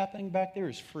hope is happening back there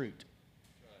is fruit.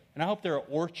 And I hope there are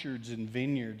orchards and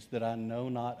vineyards that I know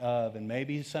not of. And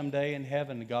maybe someday in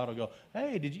heaven, God will go,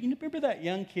 hey, did you remember that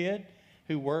young kid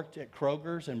who worked at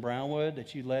Kroger's in Brownwood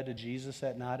that you led to Jesus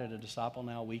that night at a Disciple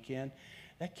Now weekend?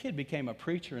 That kid became a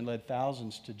preacher and led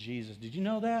thousands to Jesus. Did you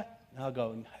know that? And I'll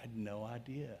go, I had no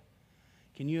idea.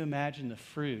 Can you imagine the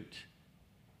fruit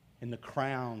and the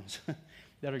crowns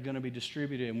that are going to be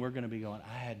distributed, and we're going to be going,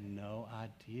 I had no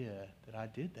idea that I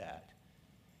did that.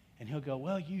 And he'll go,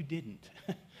 well, you didn't.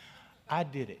 I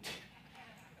did it.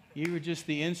 You were just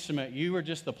the instrument. You were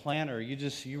just the planter.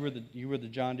 You were the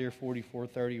John Deere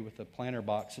 4430 with the planter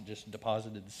box that just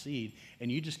deposited the seed,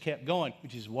 and you just kept going,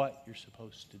 which is what you're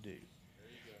supposed to do.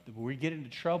 We get into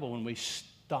trouble when we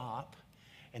stop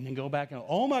and then go back and,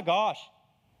 oh my gosh,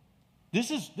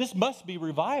 this must be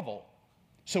revival.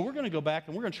 So we're going to go back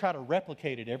and we're going to try to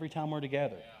replicate it every time we're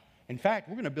together. In fact,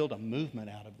 we're going to build a movement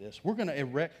out of this. We're going to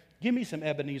erect, give me some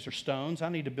Ebenezer stones. I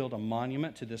need to build a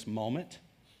monument to this moment.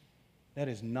 That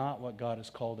is not what God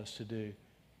has called us to do.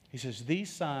 He says,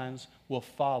 these signs will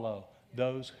follow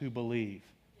those who believe.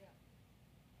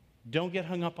 Don't get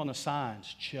hung up on the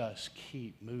signs. Just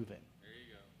keep moving. There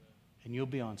you go. And you'll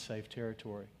be on safe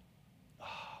territory. Oh,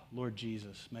 Lord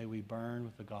Jesus, may we burn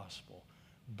with the gospel.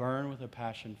 Burn with a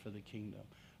passion for the kingdom.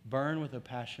 Burn with a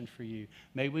passion for you.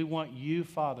 May we want you,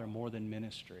 Father, more than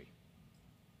ministry.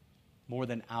 More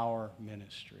than our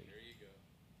ministry. There you go.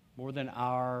 More than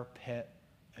our pet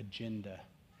agenda,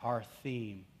 our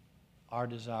theme, our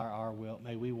desire, our will.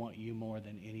 May we want you more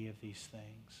than any of these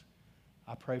things.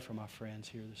 I pray for my friends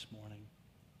here this morning,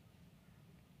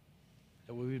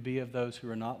 that we would be of those who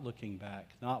are not looking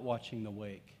back, not watching the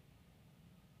wake,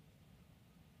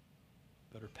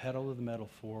 but are pedal to the metal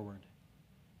forward,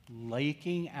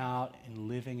 laking out and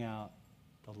living out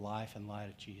the life and light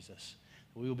of Jesus.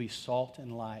 We will be salt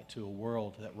and light to a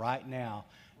world that right now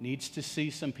needs to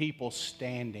see some people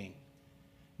standing,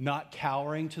 not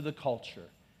cowering to the culture.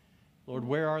 Lord,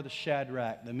 where are the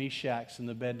Shadrach, the Meshachs, and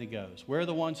the Abednegos? Where are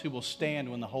the ones who will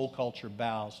stand when the whole culture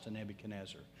bows to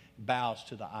Nebuchadnezzar, bows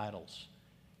to the idols?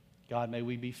 God, may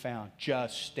we be found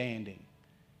just standing.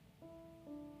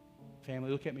 Family,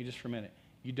 look at me just for a minute.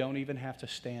 You don't even have to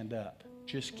stand up.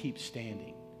 Just keep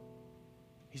standing.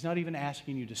 He's not even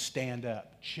asking you to stand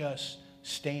up. Just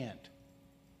stand.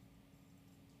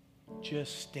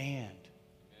 Just stand.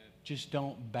 Just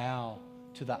don't bow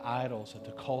to the idols that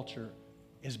the culture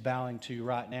is bowing to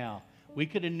right now. We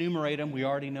could enumerate them. We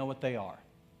already know what they are.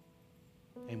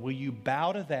 And will you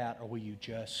bow to that, or will you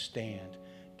just stand?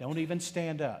 Don't even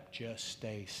stand up. Just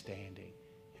stay standing.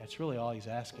 That's really all he's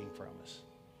asking from us.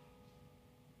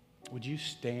 Would you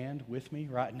stand with me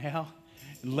right now?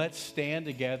 Let's stand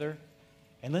together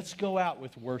and let's go out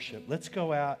with worship. Let's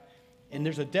go out. And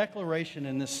there's a declaration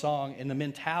in this song, and the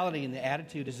mentality and the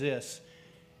attitude is this: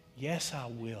 yes, I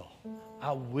will.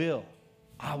 I will.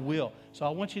 I will. So I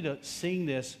want you to sing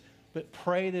this, but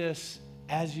pray this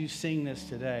as you sing this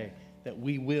today, that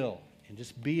we will, and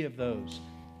just be of those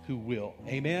who will.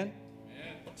 Amen?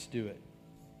 Amen. Let's do it.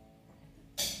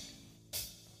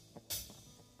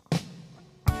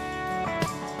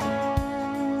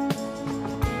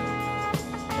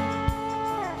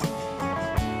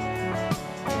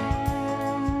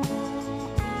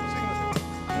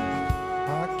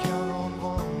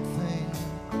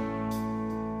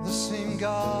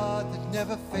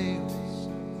 Never fails,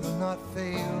 will not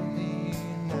fail me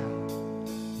now.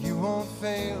 You won't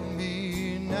fail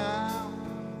me now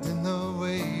in the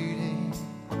waiting.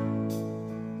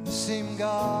 The same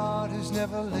God who's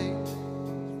never late,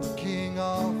 working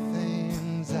all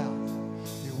things out.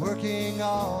 You're working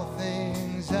all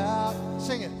things out.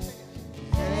 Sing it.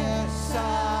 Yes,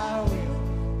 I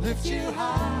will lift you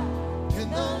high in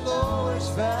the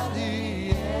lowest valley.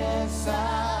 Yes,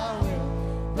 I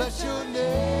will bless your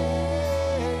name.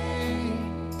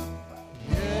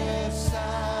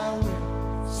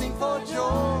 For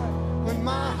joy when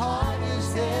my heart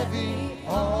is heavy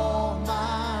all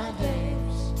my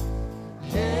days.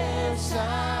 Yes,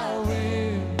 I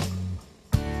will.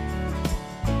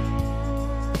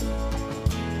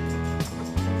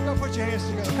 Go put your hands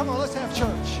together. Come on, let's have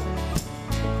church.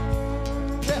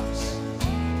 Yes.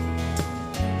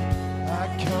 I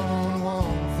count on one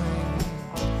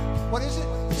thing. What is it?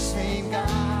 The same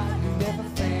God who never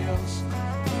fails.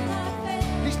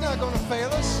 He's not going to fail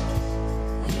us.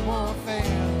 You won't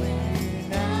fail me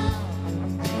now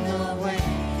in the way.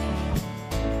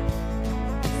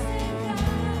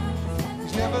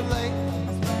 He's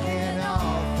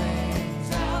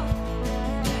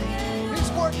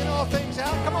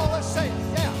Come on, let's say it.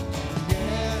 Yeah.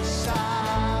 Yes,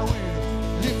 I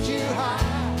will lift you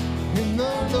high in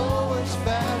the lowest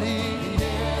valley.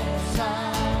 Yes,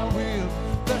 I will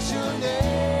bless your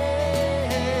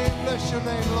name. Bless your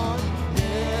name, Lord.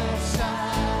 Yes,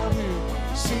 I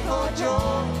will sing for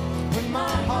joy when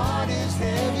my heart is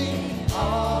heavy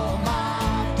all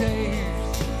my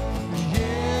days.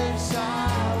 Yes,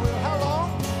 I will. How long?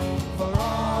 For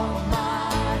all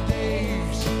my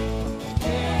days.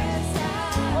 Yes,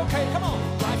 I. Okay, come on.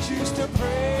 I choose to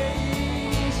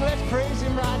praise. Let's praise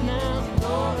Him right now.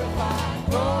 Glorify,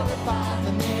 glorify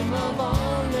the name of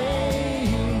all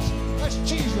names. That's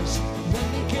Jesus.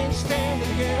 Nothing can stand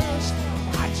against.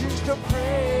 I choose to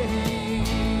praise.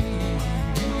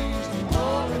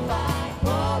 Glorify,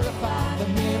 glorify the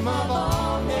name of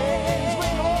all names. We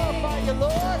glorify you,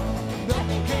 Lord.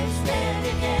 Nothing can stand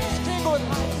against. Sing with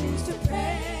us. I choose to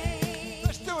praise.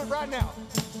 Let's do it right now.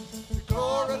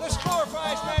 Glory. Let's glorify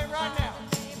His name right now.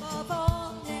 Name of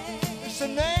all names. It's the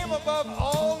name above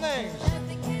all names.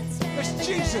 Nothing can stand It's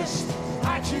Jesus.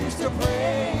 I choose to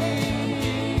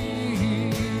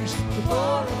praise.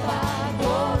 Glorify,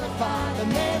 glorify the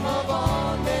name of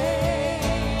all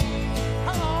names.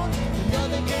 Come on.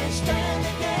 Nothing can stand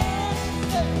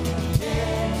against.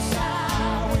 Yes, I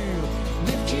will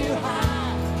lift you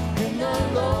high in the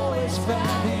lowest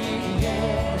valley.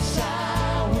 Yes, I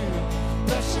will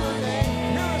bless your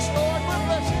name. Yes, Lord, we're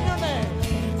blessing your name.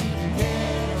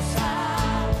 Yes, I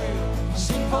will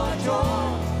sing for joy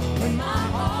when my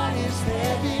heart is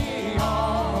heavy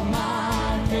all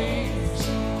my days.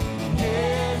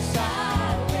 Yes, I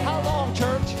will. How long,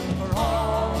 church? For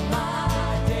all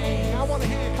my days. I want to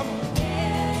hear you. Come on.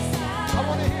 Yes, I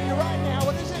want to hear you right now.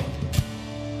 What is it?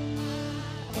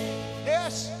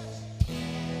 Yes.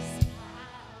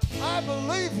 I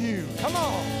believe you. Come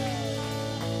on.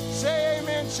 Say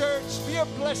amen, church. Be a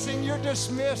blessing. You're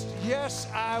dismissed. Yes,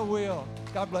 I will.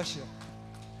 God bless you.